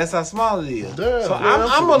dick, because that's how small it is. Damn, so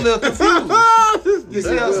I'm a little confused. You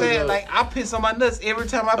see what I'm saying? Like, I piss on my nuts every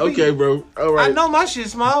time I pee. Okay, bro. All right. I know my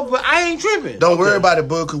shit's small, but I ain't tripping. Don't worry about it,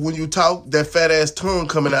 bud, because when you talk, that fat ass tongue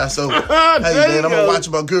coming out. So, hey, man, I'm going to watch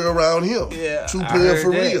my girl around him. Yeah. True player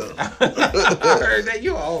for real. I heard that.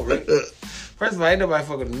 You all right. First of all, ain't nobody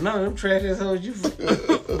fucking with none of them trash ass hoes you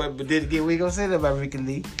but did again, we gonna say that about Ricky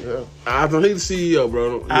Lee. Yeah. I don't need the CEO,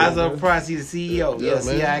 bro. Eyes on price, he the CEO. Yeah,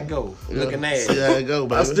 see man. how it go. Yeah. Looking at See how it go,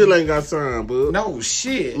 baby. I still ain't got time, bud. No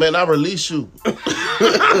shit. Man, I release you. Release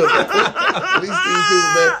these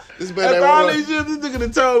people, man. This man, After all these years, this nigga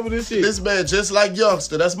done told me this shit. This man, just like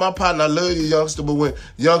Youngster, that's my partner. I love you, Youngster. But when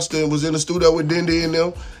Youngster was in the studio with Dindy and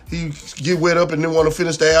them, he get wet up and didn't want to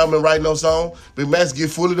finish the album and write no song. But Max get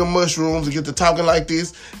full of them mushrooms and get to talking like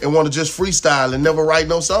this and want to just freestyle and never write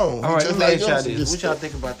no song. All right, just let me like ask y'all Youngster. this. What y'all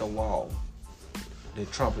think about the wall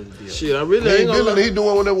that Trump is building? Shit, I really He ain't ain't gonna building. lie. He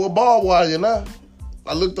doing with that with barbed wire now.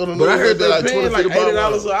 I looked on the But I news, heard they're they like paying 20 like feet of barbed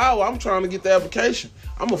 $80 wire. an hour. I'm trying to get the application.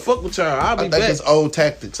 I'm gonna fuck with y'all. I'll I be think back. it's old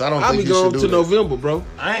tactics. I don't I'll think be you going should to do that. November, bro.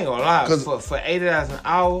 I ain't gonna lie. 'Cause- For $80 an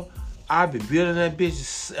hour, I'll be building that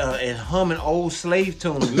bitch and humming old slave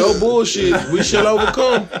tunes. No bullshit. We shall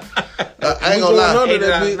overcome. I ain't gonna going lie. under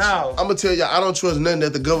that $80 bitch. an hour. I'm gonna tell you, I don't trust nothing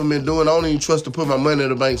that the government doing. I don't even trust to put my money in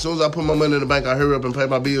the bank. As soon as I put my money in the bank, I hurry up and pay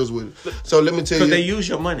my bills with it. So let me tell you, Because they use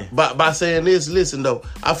your money. by saying this, listen though,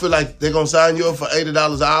 I feel like they're gonna sign you up for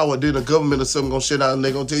 $80 an hour. Then the government or something gonna shit out and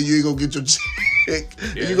they gonna tell you ain't gonna get your check.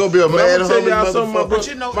 You gonna be a But mad I'm gonna tell y'all humming something, my, motherfucker.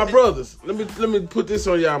 you know- my brothers. Let me put this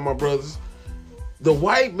on y'all, my brothers. The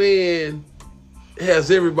white man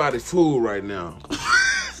has everybody fooled right now.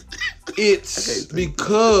 It's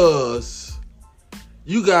because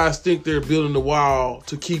you guys think they're building the wall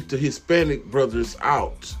to keep the Hispanic brothers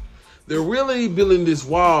out. They're really building this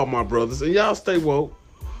wall, my brothers, and y'all stay woke,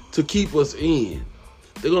 to keep us in.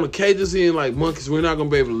 They're gonna cage us in like monkeys. We're not gonna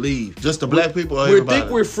be able to leave. Just the black people or We everybody?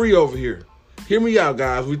 think we're free over here. Hear me out,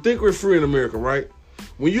 guys. We think we're free in America, right?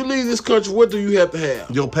 when you leave this country, what do you have to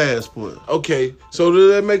have? Your passport. Okay, so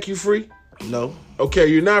does that make you free? No. Okay,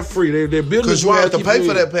 you're not free. They're building Because you have to pay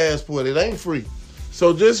for that passport. It ain't free.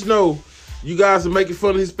 So just know, you guys are making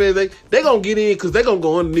fun of Hispanics. They gonna get in because they gonna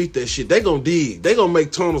go underneath that shit. They gonna dig. They gonna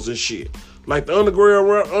make tunnels and shit. Like the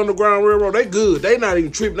Underground Railroad, they good. They not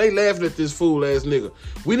even tripping. They laughing at this fool ass nigga.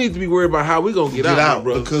 We need to be worried about how we gonna get out,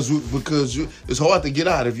 bro. Because it's hard to get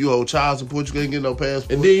out if you owe child support. You can't get no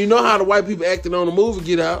passport. And then you know how the white people acting on the movie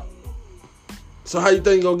Get Out. So how you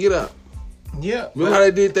think you gonna get out? Yeah. Remember how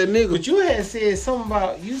they did that nigga? But you had said something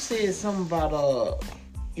about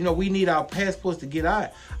we need our passports to get out.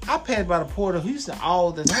 I pass by the Port of Houston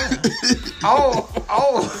all the time.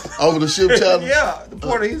 Over the ship channel? Yeah, the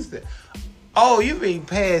Port of Houston. Oh, you mean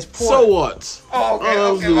passport? So what?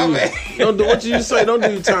 Oh, okay, my bad. Don't do what you say. Don't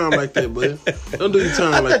do your time like that, bro. Don't do your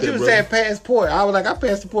time like that, bro. I thought you were saying passport. I was like, I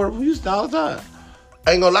pass the Port of Houston all the time.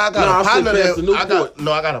 I ain't gonna lie, I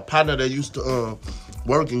got a partner that used to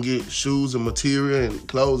work and get shoes and material and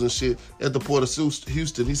clothes and shit at the Port of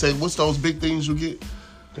Houston. He said, "What's those big things you get?"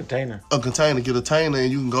 Container. A container. Get a container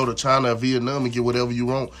and you can go to China or Vietnam and get whatever you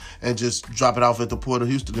want and just drop it off at the Port of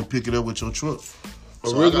Houston and pick it up with your truck.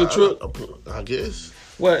 A regular truck? I guess.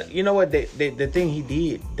 Well, you know what? The thing he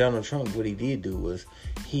did, Donald Trump, what he did do was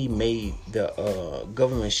he made the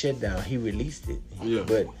government shutdown. He released it. Yeah.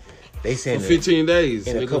 But they said for 15 days.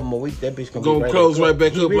 In a couple more weeks, that bitch gonna be close right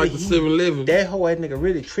back up like the 7-Eleven. That whole ass nigga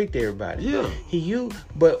really tricked everybody. Yeah.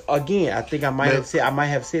 But again, I think I might have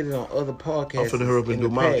said it on other podcasts. I'm finna hurry up and do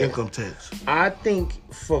my income tax. I think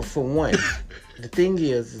for one, the thing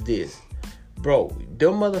is this. Bro,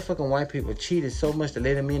 them motherfucking white people cheated so much to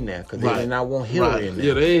let him in there because they did not want Hillary in there.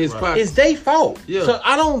 Yeah, they in his pocket. It's their fault. Yeah. So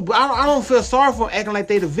I don't feel sorry for them acting like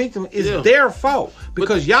they the victim. It's their fault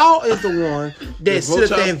because y'all is the one that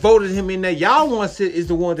sit there and voted him in there. Y'all is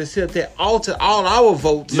the one that sit there alter all our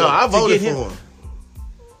votes. No, I voted for him.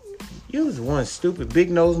 You was one stupid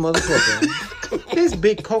big nose motherfucker. This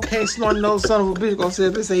big cocaine snorting nose son of a bitch gonna sit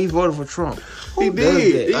up and say he voted for Trump. He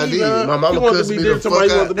did. I did. My mama cussed me the fuck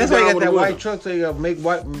out. That's why he got that white truck so you gotta make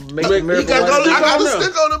America white. I got a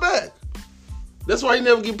stick on the back. That's why he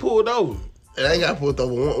never get pulled over. And I ain't got pulled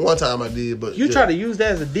over. One time I did, but you try to use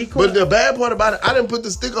that as a decoy. But the bad part about it, I didn't put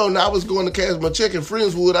the stick on. I was going to cash my check in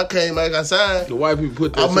Friendswood. I came back outside. The white people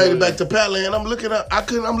put that. I made it back to Pally, and I'm looking up.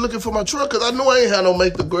 I'm looking for my truck because I knew I ain't had no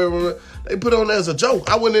make the gravel. They put it on there as a joke.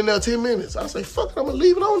 I went in there 10 minutes. I say, fuck it, I'm gonna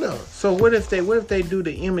leave it on there. So what if they do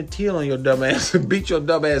the Emmett Till on your dumb ass and beat your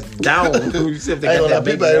dumb ass down? You see if they got that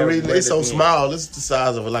people ain't reading. It's so small. It's the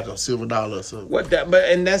size of like a silver dollar or something.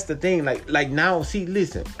 And that's the thing. Like now, see,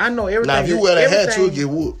 listen. I know everything. Now if you wear that hat, you'll get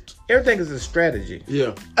whooped. Everything is a strategy.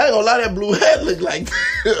 Yeah. I ain't gonna lie, that blue hat look like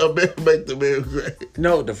make the man great.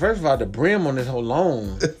 No, first of all, the brim on this whole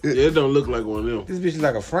long. Yeah, it don't look like one of them. This bitch is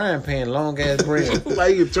like a frying pan, long ass brim.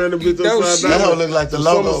 Like you can turn the bitch upside down. That don't look like the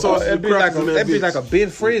logo. That'd be like a Ben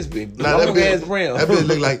Frisbee. Long ass brim. That bitch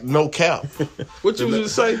look like no cap. What you was gonna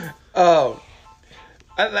say?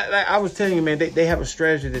 I was telling you, man, they have a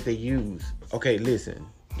strategy that they use. Okay, listen.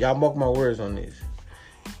 Y'all mark my words on this.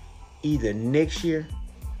 Either next year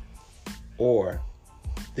or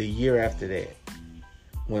the year after that.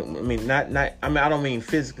 I don't mean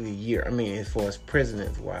physically year. I mean as far as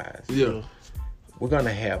presidents wise. Yeah. We're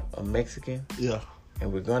gonna have a Mexican. Yeah.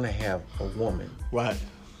 And we're gonna have a woman. Right.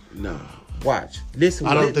 No. Watch. Listen.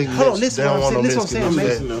 I don't think. Hold on. Listen what I'm saying.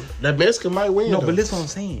 Mexican. That Mexican might win. No, but listen what I'm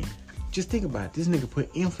saying. Just think about it. This nigga put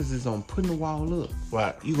emphasis on putting the wall up.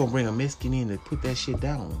 Right. You gonna bring a Mexican in to put that shit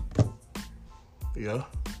down. Yeah.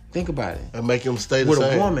 Think about it. And make him stay the same.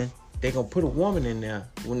 With a woman, they gonna put a woman in there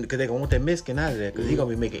because they gonna want that Mexican out of there because he gonna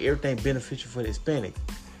be making everything beneficial for the Hispanics.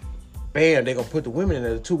 Bam, they gonna put the women in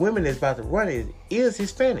there. The two women that's about to run it is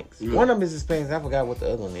Hispanics. Yeah. One of them is Hispanics. I forgot what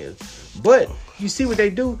the other one is. But you see what they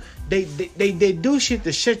do? They do shit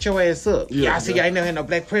to shut your ass up. Y'all see, y'all ain't never had no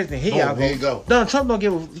black president. Here y'all go. Donald Trump don't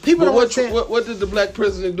give a people. Don't understand. What did the black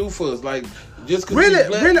president do for us? Like just because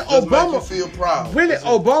really Obama make you feel proud. Really,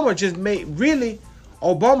 Obama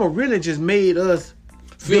just made us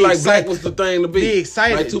feel like black was the thing to be. Be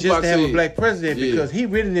excited like just to have a black president because he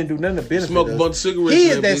really didn't do nothing to benefit Smoke us. a bunch of cigarettes. He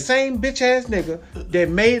is that same bitch ass nigga that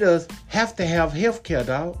made us have to have health care,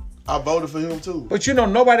 dog. I voted for him too. But you know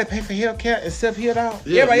nobody pay for health care except here, dog.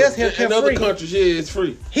 Everybody else health care free. In other countries, it's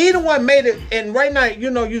free. He the one made it, and right now, you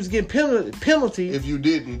know, you was getting penalty if you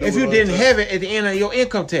didn't have it at the end of your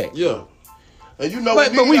income tax. Yeah. And you know,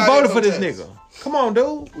 but we voted for this nigga. Come on,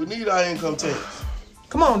 dude. We need our income tax.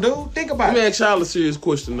 Come on, dude. Think about it. Let me ask y'all a serious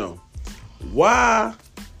question though. Why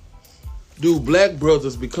do black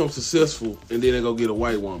brothers become successful and then they go get a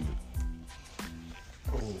white woman?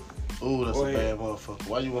 Ooh, that's Go a ahead. bad motherfucker.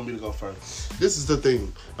 Why you want me to go first? This is the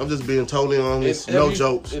thing. I'm just being totally honest. And No you-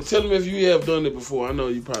 jokes. And tell me if you have done it before. I know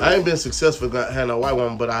you probably. I ain't been successful having a white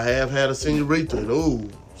woman, but I have had a senorita. And ooh,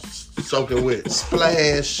 soaking wet.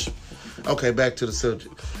 Splash. Okay, back to the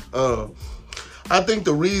subject. I think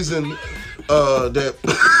the reason that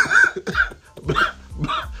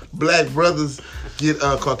black brothers get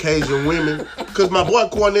Caucasian women, because my boy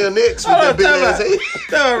Cornell next with that big ass head.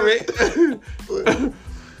 No, Rick.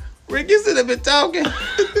 Rick, you should have been talking.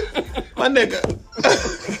 My nigga.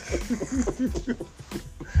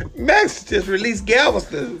 Max just released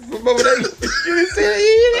Galveston from over there. You didn't see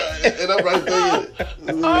that? And I'm right there.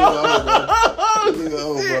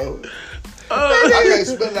 Bro. I can't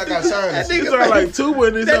spell like I signed That this. nigga It's all like two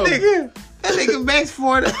in this That hoe. nigga Max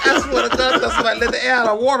Ford, I swear to God, that's somebody let the air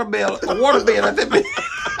out a water bed out that bitch.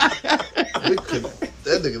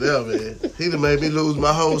 That nigga there, man. He done made me lose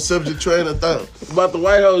my whole subject train of thought. About the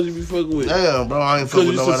white hoes you be fucking with. Damn, bro, I ain't Because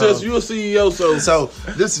fucking you with no success, white you a CEO, so. So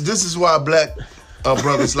this is why black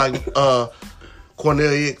brothers like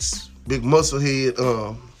Cornell X, big muscle head,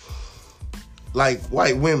 like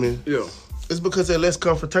white women. Yeah. It's because they're less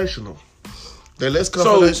confrontational. They're less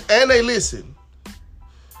confrontational, and they listen,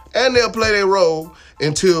 and they'll play their role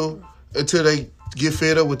until they get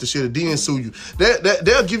fed up with the shit and then sue you.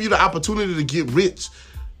 They'll give you the opportunity to get rich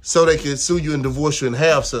so they can sue you and divorce you and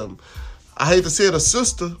have something. I hate to say it, a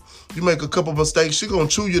sister, you make a couple mistakes, she gonna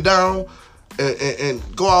chew you down and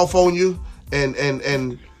go off on you and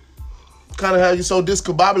kind of have you so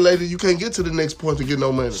discombobulated you can't get to the next point to get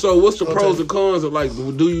no money. So what's the pros and cons of, like,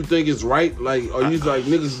 do you think it's right? Like, are you like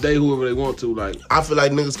niggas date whoever they want to? Like, I feel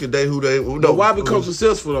like niggas can date who they want. but why become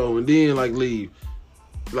successful though and then like leave?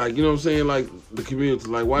 Like, you know what I'm saying? Like the community,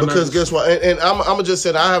 like why Because not? guess what? And I'm just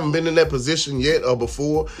saying I haven't been in that position yet or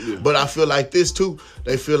before, but I feel like this too.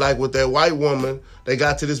 They feel like with that white woman, they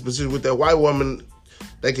got to this position with that white woman,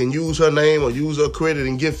 they can use her name or use her credit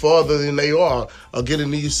and get farther than they are or get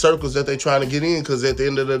in these circles that they trying to get in. Because at the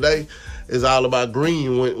end of the day, it's all about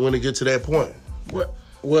green when it get to that point.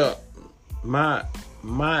 Well, my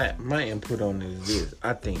input on this is this.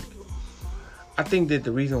 I think that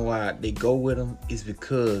the reason why they go with them is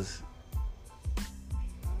because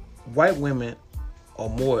white women are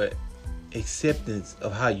more acceptance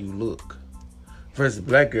of how you look versus a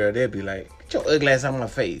black girl. They'll be like, "Get your ugly ass out my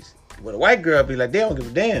face." But a white girl be like, they don't give a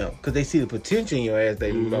damn because they see the potential in your ass.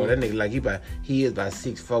 They bro, that nigga like he is about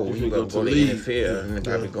 6'4". He about to go to the NFL and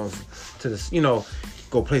probably going to the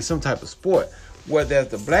go play some type of sport. Whereas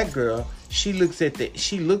the black girl, she looks at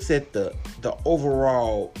the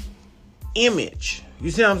overall image. You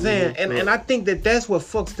see what I'm saying? And I think that's what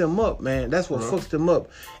fucks them up, man. That's what fucks them up.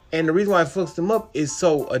 And the reason why it fucks them up is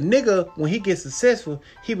so a nigga, when he gets successful,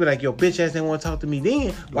 he be like, yo, bitch ass didn't want to talk to me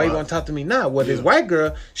then. Why you want to talk to me now? Well, this white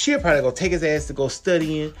girl, she'll probably go take his ass to go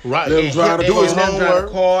studying. Right. And Let him drive do his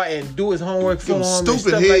homework. car and do his homework for Give him him. stupid and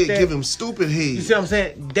stuff head. like that. Give him stupid head. You see what I'm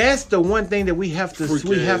saying? That's the one thing that we have to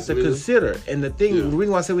consider. And the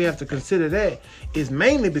reason why I say we have to consider that is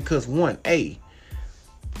mainly because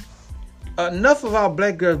enough of our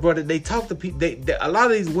black girls, brother, they talk to people. A lot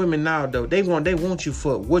of these women now, though, they want you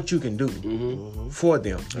for what you can do for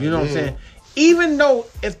them. You know what I'm saying? Even though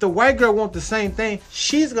if the white girl wants the same thing,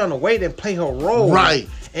 she's gonna wait and play her role, right,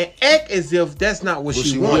 and act as if that's not what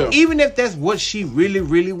she wants, wants. even if that's what she really,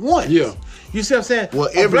 really wants. Yeah. You see what I'm saying? Well,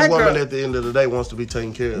 every woman at the end of the day wants to be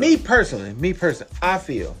taken care of. Me personally, I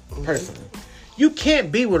feel personally. You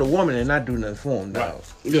can't be with a woman and not do nothing for them, dog.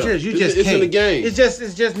 Right. Yeah. You just it's can't. in the game. It's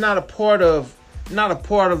just not a part of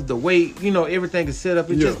the way everything is set up.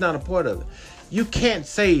 It's just not a part of it. You can't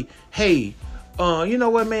say, "Hey, you know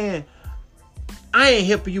what, man? I ain't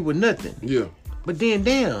helping you with nothing." Yeah. But then,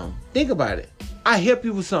 damn, think about it. I help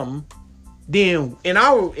you with something. Then in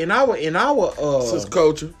our Since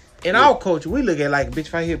culture. In our culture, we look at it like, bitch,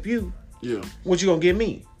 if I help you, what you gonna give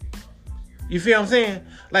me? You feel what I'm saying?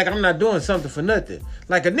 Like, I'm not doing something for nothing.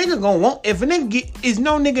 Like, a nigga gonna want, if a nigga is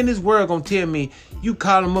no nigga in this world gonna tell me, you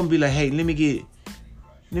call him up and be like, hey, let me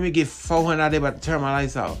get 400 out there about to turn my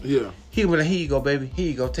lights off. Yeah. He gonna be like, here you go, baby. Here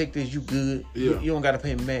you go. Take this. You good. Yeah. You don't gotta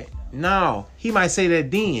pay me back. No. He might say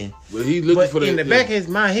that then. But he looking for that. In the back of his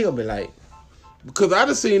mind, he gonna be like, because I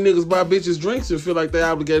done seen niggas buy bitches drinks and feel like they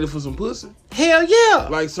obligated for some pussy. Hell yeah.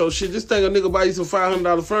 Like, so shit, just think a nigga buy you some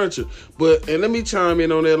 $500 furniture. And let me chime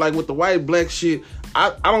in on that, like with the white black shit, I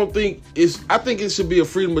think it should be a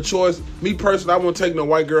freedom of choice. Me personally, I won't take no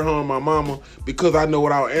white girl home, my mama, because I know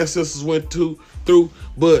what our ancestors went through.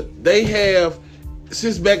 But they have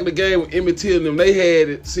since back in the game with Emmett Till and them, they had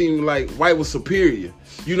it seem like white was superior.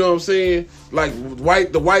 You know what I'm saying? Like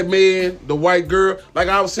the white man, the white girl. Like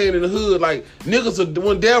I was saying in the hood, like niggas are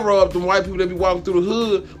when they rob them white people that be walking through the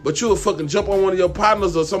hood, but you'll fucking jump on one of your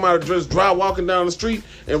partners or somebody just drive walking down the street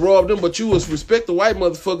and rob them, but you will respect the white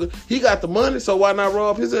motherfucker. He got the money, so why not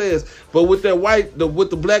rob his ass? But with that with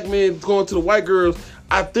the black man going to the white girls,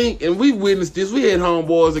 I think, and we witnessed this, we had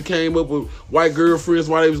homeboys that came up with white girlfriends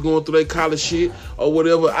while they was going through their college shit or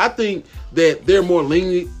whatever. I think that they're more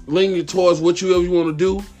lenient towards whatever you want to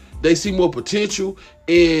do. They see more potential,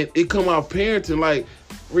 and it come out parenting. Like,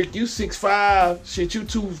 Rick, you 6'5", shit, you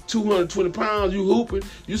 220 pounds, you hooping,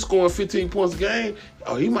 you scoring 15 points a game.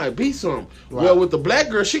 Oh, he might be something. Right. Well, with the black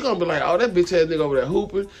girl, she gonna be like, oh, that bitch ass nigga over there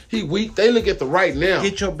hooping. He weak. They look at the right now.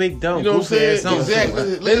 Get your big dome. You know what I'm saying?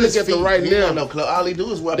 Exactly. They look at the right now. No, all he do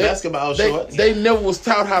is wear basketball shorts. They never was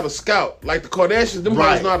taught how to scout. Like the Kardashians, them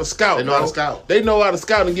guys know how to scout. They know how to scout. They know how to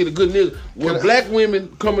scout and get a good nigga. When black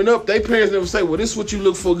women coming up, they parents never say, well, this is what you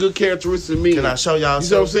look for, good characteristics in me. Can I show y'all something?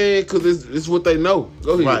 You know what I'm saying? Because it's what they know.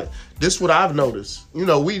 Go ahead. Right. This is what I've noticed. You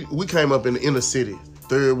know, we came up in the inner city,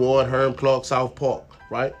 3rd Ward, Herm Clark, South Park,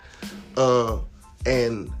 right?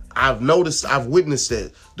 And I've witnessed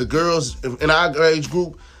that the girls in our age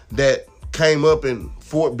group that came up in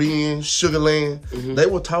Fort Bend, Sugarland, they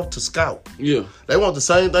were taught to scout. Yeah. They want the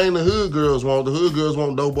same thing the hood girls want. The hood girls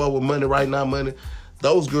want dope boy with money, right now money.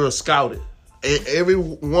 Those girls scouted. Every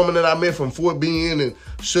woman that I met from Fort Bend and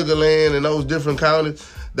Sugarland and those different counties,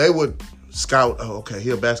 they would scout. Oh, okay, he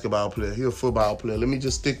a basketball player. He a football player. Let me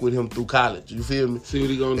just stick with him through college. You feel me? See what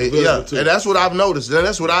he gonna do. Yeah, and that's what I've noticed.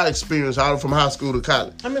 That's what I experienced out from high school to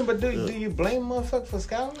college. I mean, but do you blame motherfucker for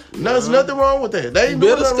scouting? No, there's nothing wrong with that. They ain't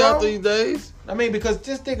better doing scout wrong these days. I mean, because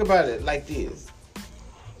just think about it like this.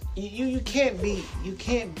 You can't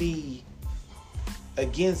be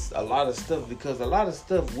against a lot of stuff because a lot of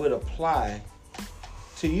stuff would apply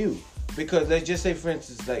to you. Because they just say, for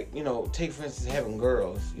instance, like, you know, take for instance having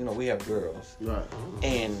girls. You know, we have girls. Right.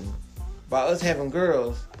 And by us having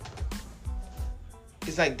girls,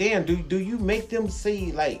 it's like, damn, do you make them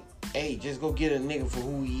see, like, hey, just go get a nigga for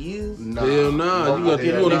who he is? Nah. Hell nah. You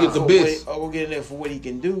want to get the best. Or go get a nigga for what he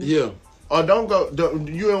can do? Yeah. Or you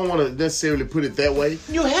don't want to necessarily put it that way.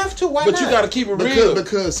 You have to. Why but not? you got to keep it real.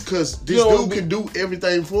 Because this dude can do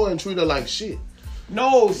everything for her and treat her like shit.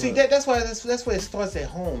 No, see that's why it starts at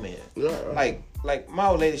home, man. Yeah. Like my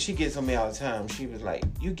old lady, she gets on me all the time. She was like,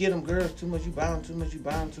 "You get them girls too much, you buy them too much, you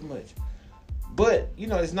buy them too much." But you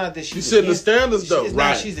know, it's not that she's setting the standards though, it's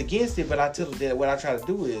right? Not she's against it, but I tell her that what I try to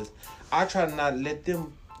do is I try to not let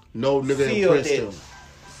them nigga feel impress that them.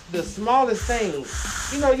 the smallest thing,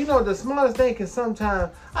 you know, the smallest thing can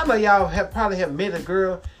sometimes. I know y'all probably have met a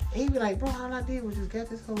girl and you be like, "Bro, all I did was just got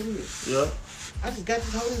this whole this." Yeah. I just got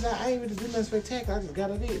this whole this. I ain't even do nothing spectacular. I just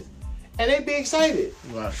got it this. And they be excited.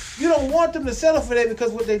 Right. You don't want them to settle for that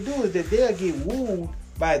because what they do is that they'll get wooed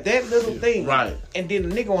by that little thing. Right. And then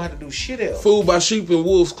the nigga won't have to do shit else. Fooled by sheep in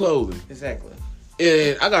wolf's clothing. Exactly.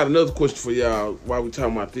 And I got another question for y'all while we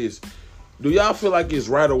talking about this. Do y'all feel like it's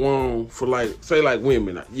right or wrong for, like, say, like,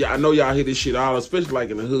 women? Yeah, I know y'all hear this shit all, especially, like,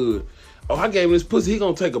 in the hood. Oh, I gave him this pussy, he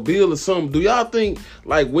gonna take a bill or something. Do y'all think,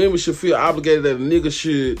 like, women should feel obligated that a nigga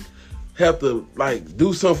should have to, like,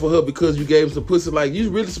 do something for her because you gave him some pussy? Like, you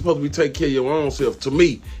really supposed to be taking care of your own self, to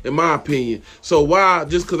me, in my opinion. So why,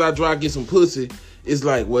 just because I try to get some pussy, it's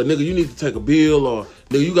like, well, nigga, you need to take a bill, or,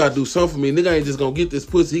 nigga, you gotta do something for me. Nigga ain't just gonna get this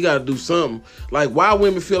pussy, he gotta do something. Like, why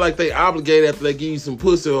women feel like they obligated after they give you some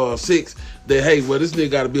pussy or sex, that, hey, well, this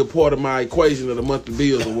nigga gotta be a part of my equation of the monthly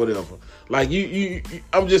bills or whatever. Like, you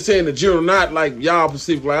I'm just saying the general, not like y'all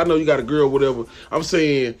specific. Like, I know you got a girl or whatever. I'm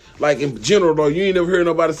saying, like, in general, though, you ain't never heard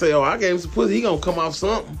nobody say, oh, I gave him some pussy, he gonna come off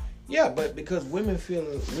something. Yeah, but because a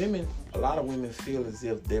lot of women feel as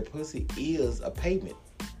if their pussy is a payment.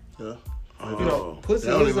 Yeah. You know, pussy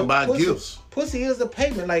they don't is even buy gifts. Pussy is a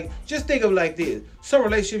payment. Like, just think of it like this. Some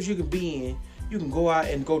relationships you can be in, you can go out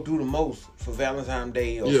and go do the most for Valentine's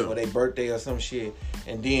Day or for their birthday or some shit,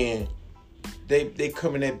 and then they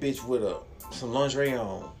come in that bitch with some lingerie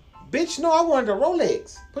on. Bitch, no, I wanted a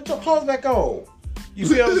Rolex. Put your clothes back on. You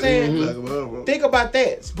feel what I'm saying? Mm-hmm. Think about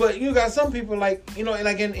that. But you got some people like, you know,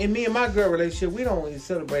 like in me and my girl relationship, we don't really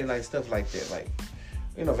celebrate like stuff like that. Like,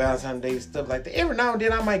 you know, Valentine's Day, stuff like that. Every now and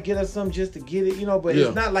then I might get her something just to get it, you know, but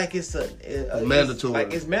it's not like it's a mandatory.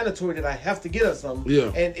 It's mandatory that I have to get her something.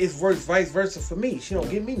 Yeah. And it's vice versa for me. She don't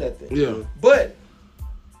give me nothing. Yeah. But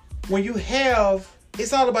when you have,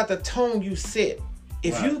 it's all about the tone you set.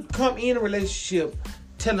 If you come in a relationship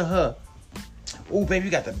telling her, oh, baby,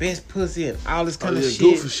 you got the best pussy and all this kind of shit.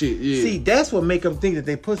 Goofy shit, yeah. See, that's what make them think that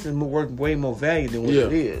they pussy is worth way more value than what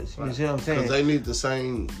it is. You see what I'm saying? Because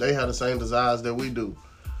they have the same desires that we do.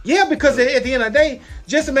 Yeah, because at the end of the day,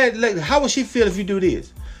 just imagine, like, how would she feel if you do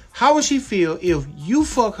this? How would she feel if you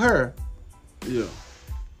fuck her? Yeah.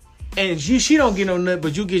 And she don't get no nut,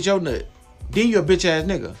 but you get your nut. Then you a bitch ass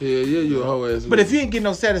nigga. Yeah, you a hoe ass nigga. But if you ain't get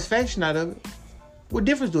no satisfaction out of it, what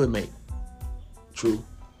difference do it make? True.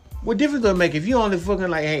 What difference do it make if you only fucking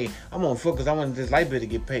like, hey, I'm gonna fuck because I want this light bill to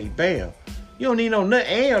get paid. Bam. You don't need no nut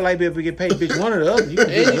and your light bill to get paid, bitch. One or the other. You can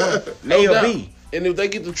get one. A or B. And if they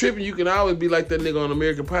get to tripping, you can always be like that nigga on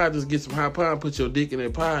American Pie. Just get some hot pie and put your dick in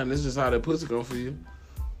that pie, and that's just how that pussy gonna feel.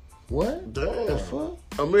 What? Damn. The fuck?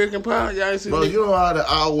 American Pie? Y'all ain't seen Bro, nigga? you know how to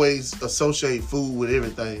always associate food with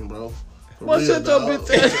everything, bro. What's your bitch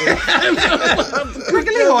ass? Ricky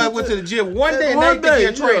Lee went to the gym one day and now you're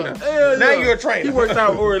a trainer. Now you're a trainer. He worked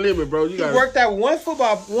out over a limit, bro. He worked out one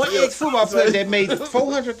ex-football player that made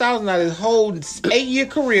 $400,000 out of his whole 8-year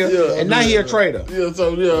career, and now he a trader. Yeah,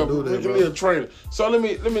 so Ricky Lee a trainer. So let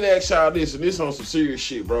me ask y'all this, and this on some serious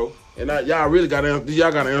shit, bro. And y'all really gotta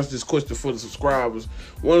answer this question for the subscribers.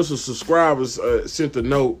 One of the subscribers sent a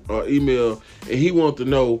note or email, and he wanted to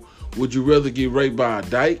know: would you rather get raped by a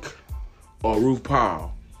dyke or Ruth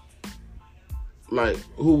Powell? Like,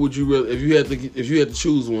 who would you rather? If you had to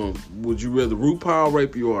choose one, would you rather Ruth Powell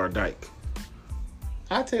rape you or a dyke?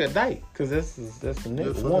 I take a dyke because that's a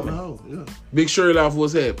nigga woman. Yeah. Big shirt off.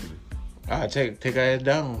 What's happening? I take her ass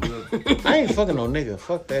down. I ain't fucking no nigga.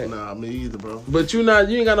 Fuck that. Nah, me either, bro. But you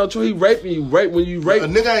ain't got no choice. He raping you. When you rape, a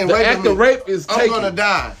nigga ain't the raping act me. of rape is I'm taken. gonna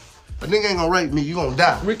die. A nigga ain't gonna rape me. You gonna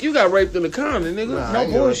die. Rick, you got raped in the county, nigga. Nah, I No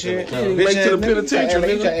ain't gonna bullshit. rape in You ain't make to the Bitch ass penitentiary, nigga.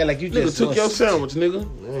 You try to nigga. act like you Nigga just took your some- sandwich,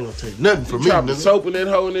 nigga. They ain't gonna take nothing from me, Chopped the nigga. soap in that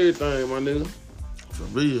hole and everything, my nigga. For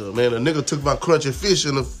real, man. A nigga took my crunchy fish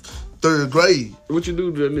in the 3rd grade. What you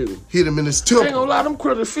do to that nigga? Hit him in his I ain't gonna temple. lie, them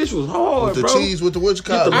crunchy fish was hard, With the bro. cheese, with the what you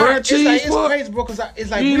call the it. bread. It's cheese, like, it's boy. crazy, bro, because it's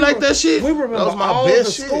like You ain't like that shit? We remember That was my all best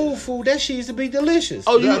the shit. school food. That shit used to be delicious.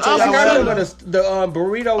 Oh, you? Yeah, I tell I you, I forgot remember about the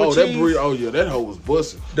burrito Oh, with that cheese. burrito. Oh, yeah, that hoe was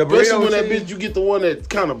busting. The Especially burrito when that cheese. bitch, you get the one that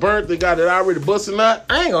kind of burnt, they got it already busting out.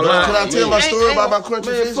 I ain't gonna Bro, lie. can I tell my story Ain't about my gonna- crunchy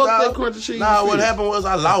Man, fish, fuck dog? that crunchy cheese Nah, what fish. happened was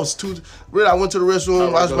I lost two. Really, I went to the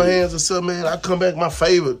restroom, washed my hands and stuff, man. I come back, my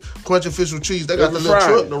favorite crunchy fish with cheese. They got the That's little fried.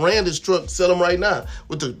 truck, the Randis truck, sell them right now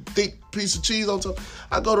with the thick piece of cheese on top.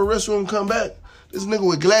 I go to the restroom, come back. This nigga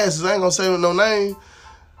with glasses, I ain't gonna say no name,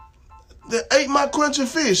 that ate my crunchy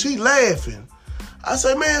fish. He laughing. I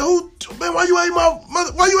say, man, why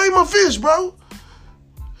you ate my fish, bro?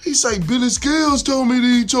 He say, Billy Scales told me to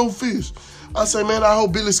eat your fish. I say, man, I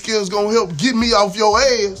hope Billy Scales gonna help get me off your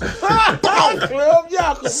ass. Club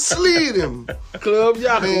Yaku. Slid him. Club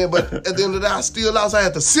Yaku. Man, but at the end of the day, I still lost. I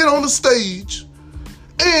had to sit on the stage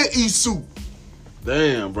and eat soup.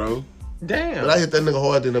 Damn, bro. Damn. But I hit that nigga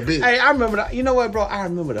harder than a bitch. Hey, I remember that. You know what, bro? I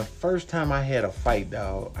remember the first time I had a fight,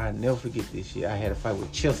 dog. I never forget this shit. I had a fight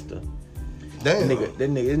with Chester. Damn. This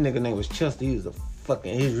nigga name was Chester. He was a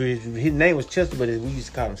fucking. His name was Chester, but we used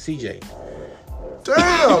to call him CJ.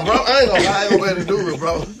 Damn, bro. I ain't gonna lie. I ain't gonna to do it,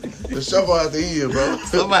 bro. The shuffle out the ear, bro.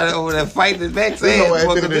 Somebody over there fighting his back This nigga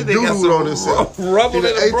ain't thinking that doo-doo on himself. Rubble He in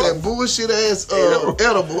done the ate bro. that bullshit ass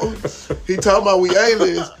edible. He talking about we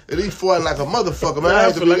aliens, and he fought like a motherfucker, man. I I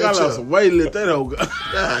hate to feel be like I that lost child. some weight. Let that hoe go.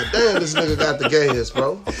 God damn, this nigga got the gas,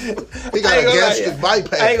 bro. He got I ain't a gonna gastric lie,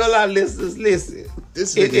 bypass. I ain't gonna lie, listeners, listen.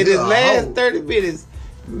 This In nigga his is a last hoe. 30 minutes,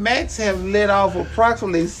 Max have let off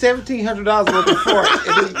approximately $1,700 worth of farts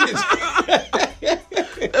in this bitch.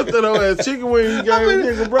 That's that old ass chicken wing you gave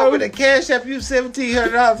nigga, bro. I'm gonna cash up you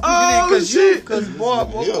 $1,700 Oh, because shit. boy,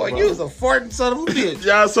 Yeah, bro. you was a farting son of a bitch.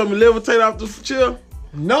 Y'all saw me levitate off the chair?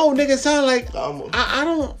 No, nigga, sound like I'm a- I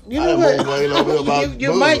don't. You I know am what? overweight over here about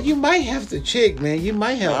You might have to check, man. You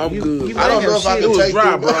might have. I'm you, good. You I might don't have know if I shit. It can was take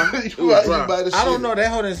dry, you, bro. bro. It You was right, dry. you might have I don't shit. know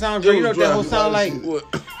that whole didn't sound It good. You was know what that dry. whole sound like? What?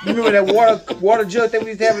 You remember that water jug that we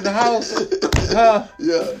used to have in the house? Huh?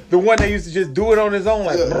 Yeah. The one that used to just do it on his own,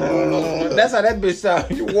 like Yeah. that's how that bitch sound.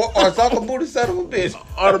 You or soccer booty son of a bitch.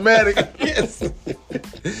 Automatic. Yes.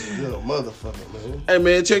 You're a motherfucker, man. Hey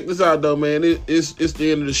man, check this out though, man. It's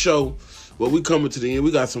the end of the show. Well, we coming to the end. We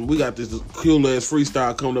got this cool ass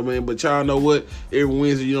freestyle coming up, man. But y'all know what? Every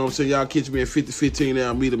Wednesday, you know what I'm saying? Y'all catch me at 5015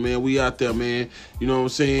 Alameda, man. We out there, man. You know what I'm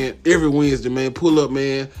saying? Every Wednesday, man. Pull up,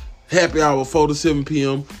 man. Happy hour 4 to 7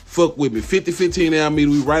 p.m. Fuck with me. 5015 Alameda.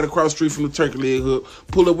 We right across the street from the Turkey Leg Hook.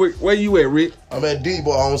 Pull up. Where you at, Rick? I'm at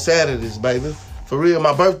D-Boy on Saturdays, baby. For real,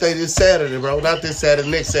 my birthday this Saturday, bro. Not this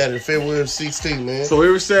Saturday, next Saturday, February 16th, man. So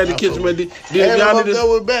every Saturday, catch me. And I'm up there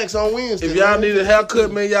with Backs on Wednesday. If y'all need a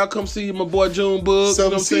haircut, man, y'all come see my boy June Bug.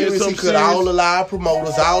 Something serious. He cut all the live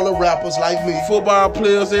promoters, all the rappers like me. Football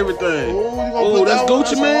players, everything. Oh, that's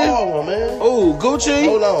Gucci, man. Oh, Gucci.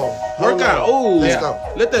 Hold on. Work out. Oh, let's go.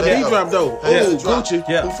 Let that beat drop though. Oh, Gucci.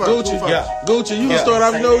 Yeah. Gucci. Gucci. You can start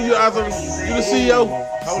off. You know you the CEO.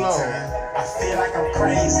 Hold on.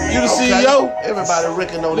 You the CEO. Everybody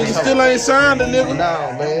reckon on this. Nigga still ain't signed the nigga.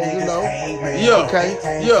 Nah, man. You know. Yeah. Okay.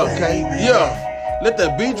 Yeah. Okay. Yeah. Let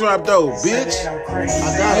that beat drop though, bitch. I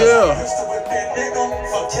got it. Yeah.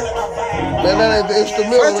 Man, that ain't the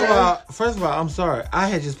instrumental. First of all, I'm sorry. I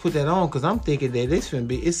had just put that on because I'm thinking that this finna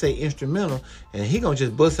be, it say instrumental, and he gonna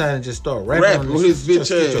just bust out and just start rapping on with his bitch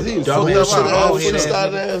ass. He dumb fucked up ass,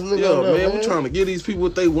 out. Yeah, man, we trying to get these people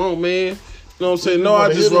what they want, man. You know what I'm saying? No,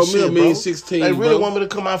 I just wrote me a mean 16. They really want me to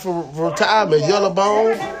come out for retirement. Yellow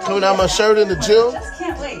Bone, coming out my shirt in the gym.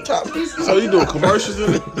 Can't wait. So you doing commercials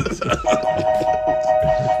in it?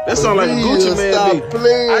 That sound like a Gucci man,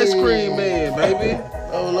 baby. Ice cream man, baby.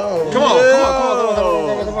 Hold on. Come on. Yeah.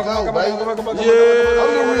 I'm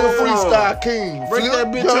the real freestyle king. Break that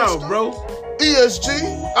bitch out, bro. ESG,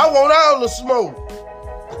 I want all the smoke.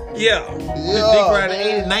 Yeah. The dick rider,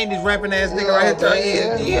 80s, 90s rapping ass nigga right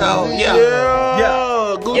here.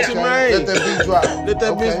 Yeah. Gucci man. Let that beat drop. Let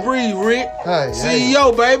that bitch breathe, Rick. Hey,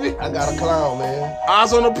 CEO, baby. I got a clown, man.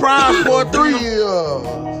 Eyes on the prize for a 3. Yeah. You know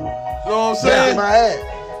what I'm Back saying? in my hat.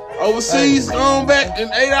 Overseas, come back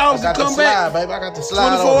in 8 hours I got to come the slide, back. baby. I got the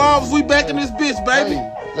slide 24 on. hours, we back in this bitch, baby.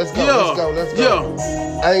 Hey, let's go.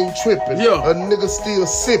 I ain't tripping. Yeah. A nigga still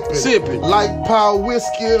sipping. Sipping. Like Power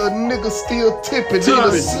Whiskey, a nigga still tipping. Need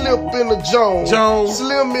a slip in the Jones.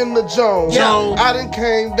 Slim in the Jones. I done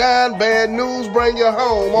came down, bad news, bring you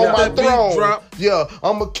home on my throne. Yeah,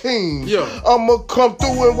 I'm a king. Yeah. I'ma come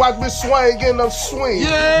through and watch me swing and I'm swing.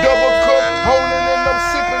 Yeah. Double cup, holding and I'm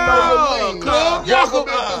sipping on the lean. Club Jacob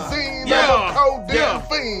in the zine, I'm a codeine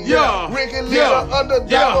fiend. Ricky Little under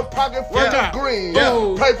dollar pocket full of green.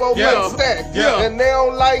 Paper weight stack. And they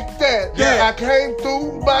don't like that. I came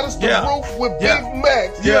through, bodies the roof with Big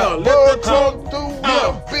Macs. Bud come through with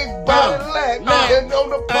a big body lack. And on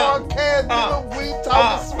the podcast, nigga, we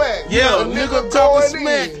talking smack. Yeah, nigga talking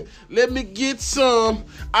smack. Let me get some.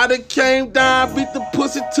 I done came down, beat the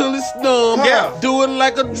pussy till it's numb. Do it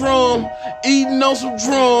like a drum, eating on some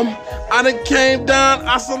drum. I done came down,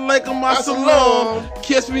 assalamualaikum, assalam.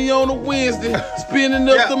 Catch me on a Wednesday, spinning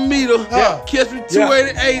up the meter. Catch me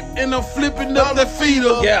 288 and I'm flipping up that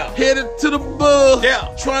feeder. Headed to the bug,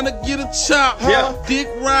 trying to get a chop. Dick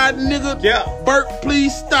ride, nigga. Bert,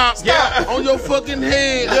 please stop. On your fucking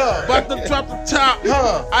head, about to drop the top.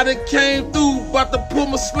 I done came through, about to pull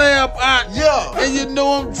my slab out. And you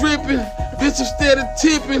know I'm dripping. Bitch, I'm steady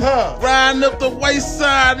tipping. Riding up the waist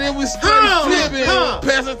side, and we steady flipping.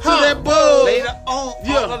 Passing to that bug. Later on,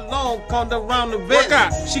 all alone, come around the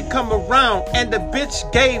bed. She come around, and the bitch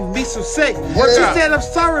gave me some sex. She said, I'm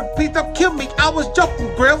sorry, Pete, don't kill me. I was joking,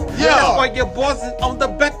 Griff. That's why your boys is on the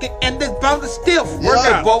back and this bound is stiff.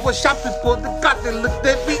 The boy was shopping for the gun and looked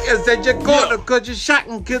at me and said, you're gonna, cause you shot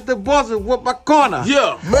and killed the boys and whipped my corner.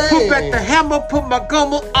 Put back the hammer, put my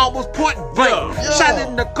gun on, I was point blank. Shot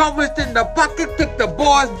in the car, wrist in the pocket, took the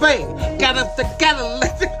boy's bang. Got us together,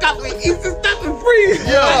 let's got me easy, stop and freeze. I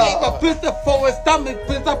gave a pistol for his stomach,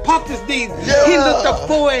 please, I popped his knees. He looked up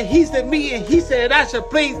for it, he said me, and he said I should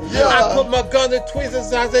please. I put my gun in twins and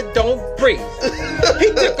I said, don't breathe.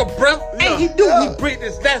 He took a breath, and he knew he breathed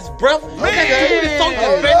his last breath. Got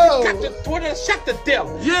the twin and shot to death. I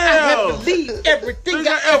had to leave everything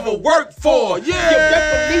I ever worked for. You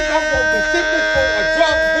better believe I'm gonna be sentenced for a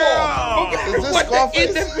drug war. What the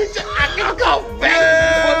end of it? I can go back.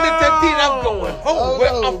 What the I'm going home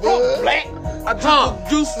where I'm from, black. I took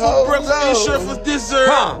juice for breakfast, insurance for dessert.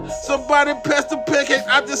 Somebody passed the pancake,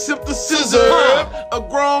 I just sipped the scissor. A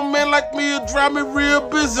grown man like me will drive me real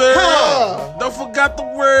busy. Don't forget the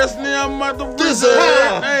words, now I'm at the wizard.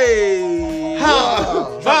 Hey,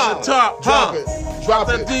 drop the top, drop it, drop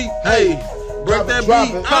that it. deep, hey. Break that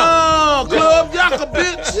beat. Club Yaka,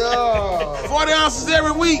 bitch. 40 ounces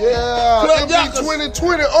every week. Club Yaka.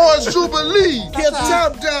 2020 Orange Jubilee. Get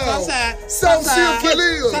top down. Southside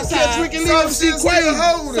Khalil. Catch Ricky Lee and C. Quay.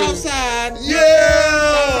 Southside.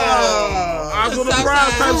 I was on the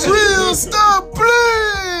prize type shit. Real stop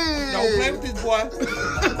playing. Don't play with this boy.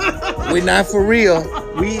 We not for real.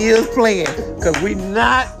 We is playing. Cause we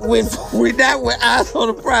not with eyes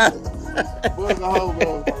on the prize.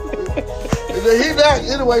 He back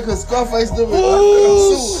anyway, cause Scarface did it.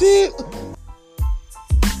 Oh shit!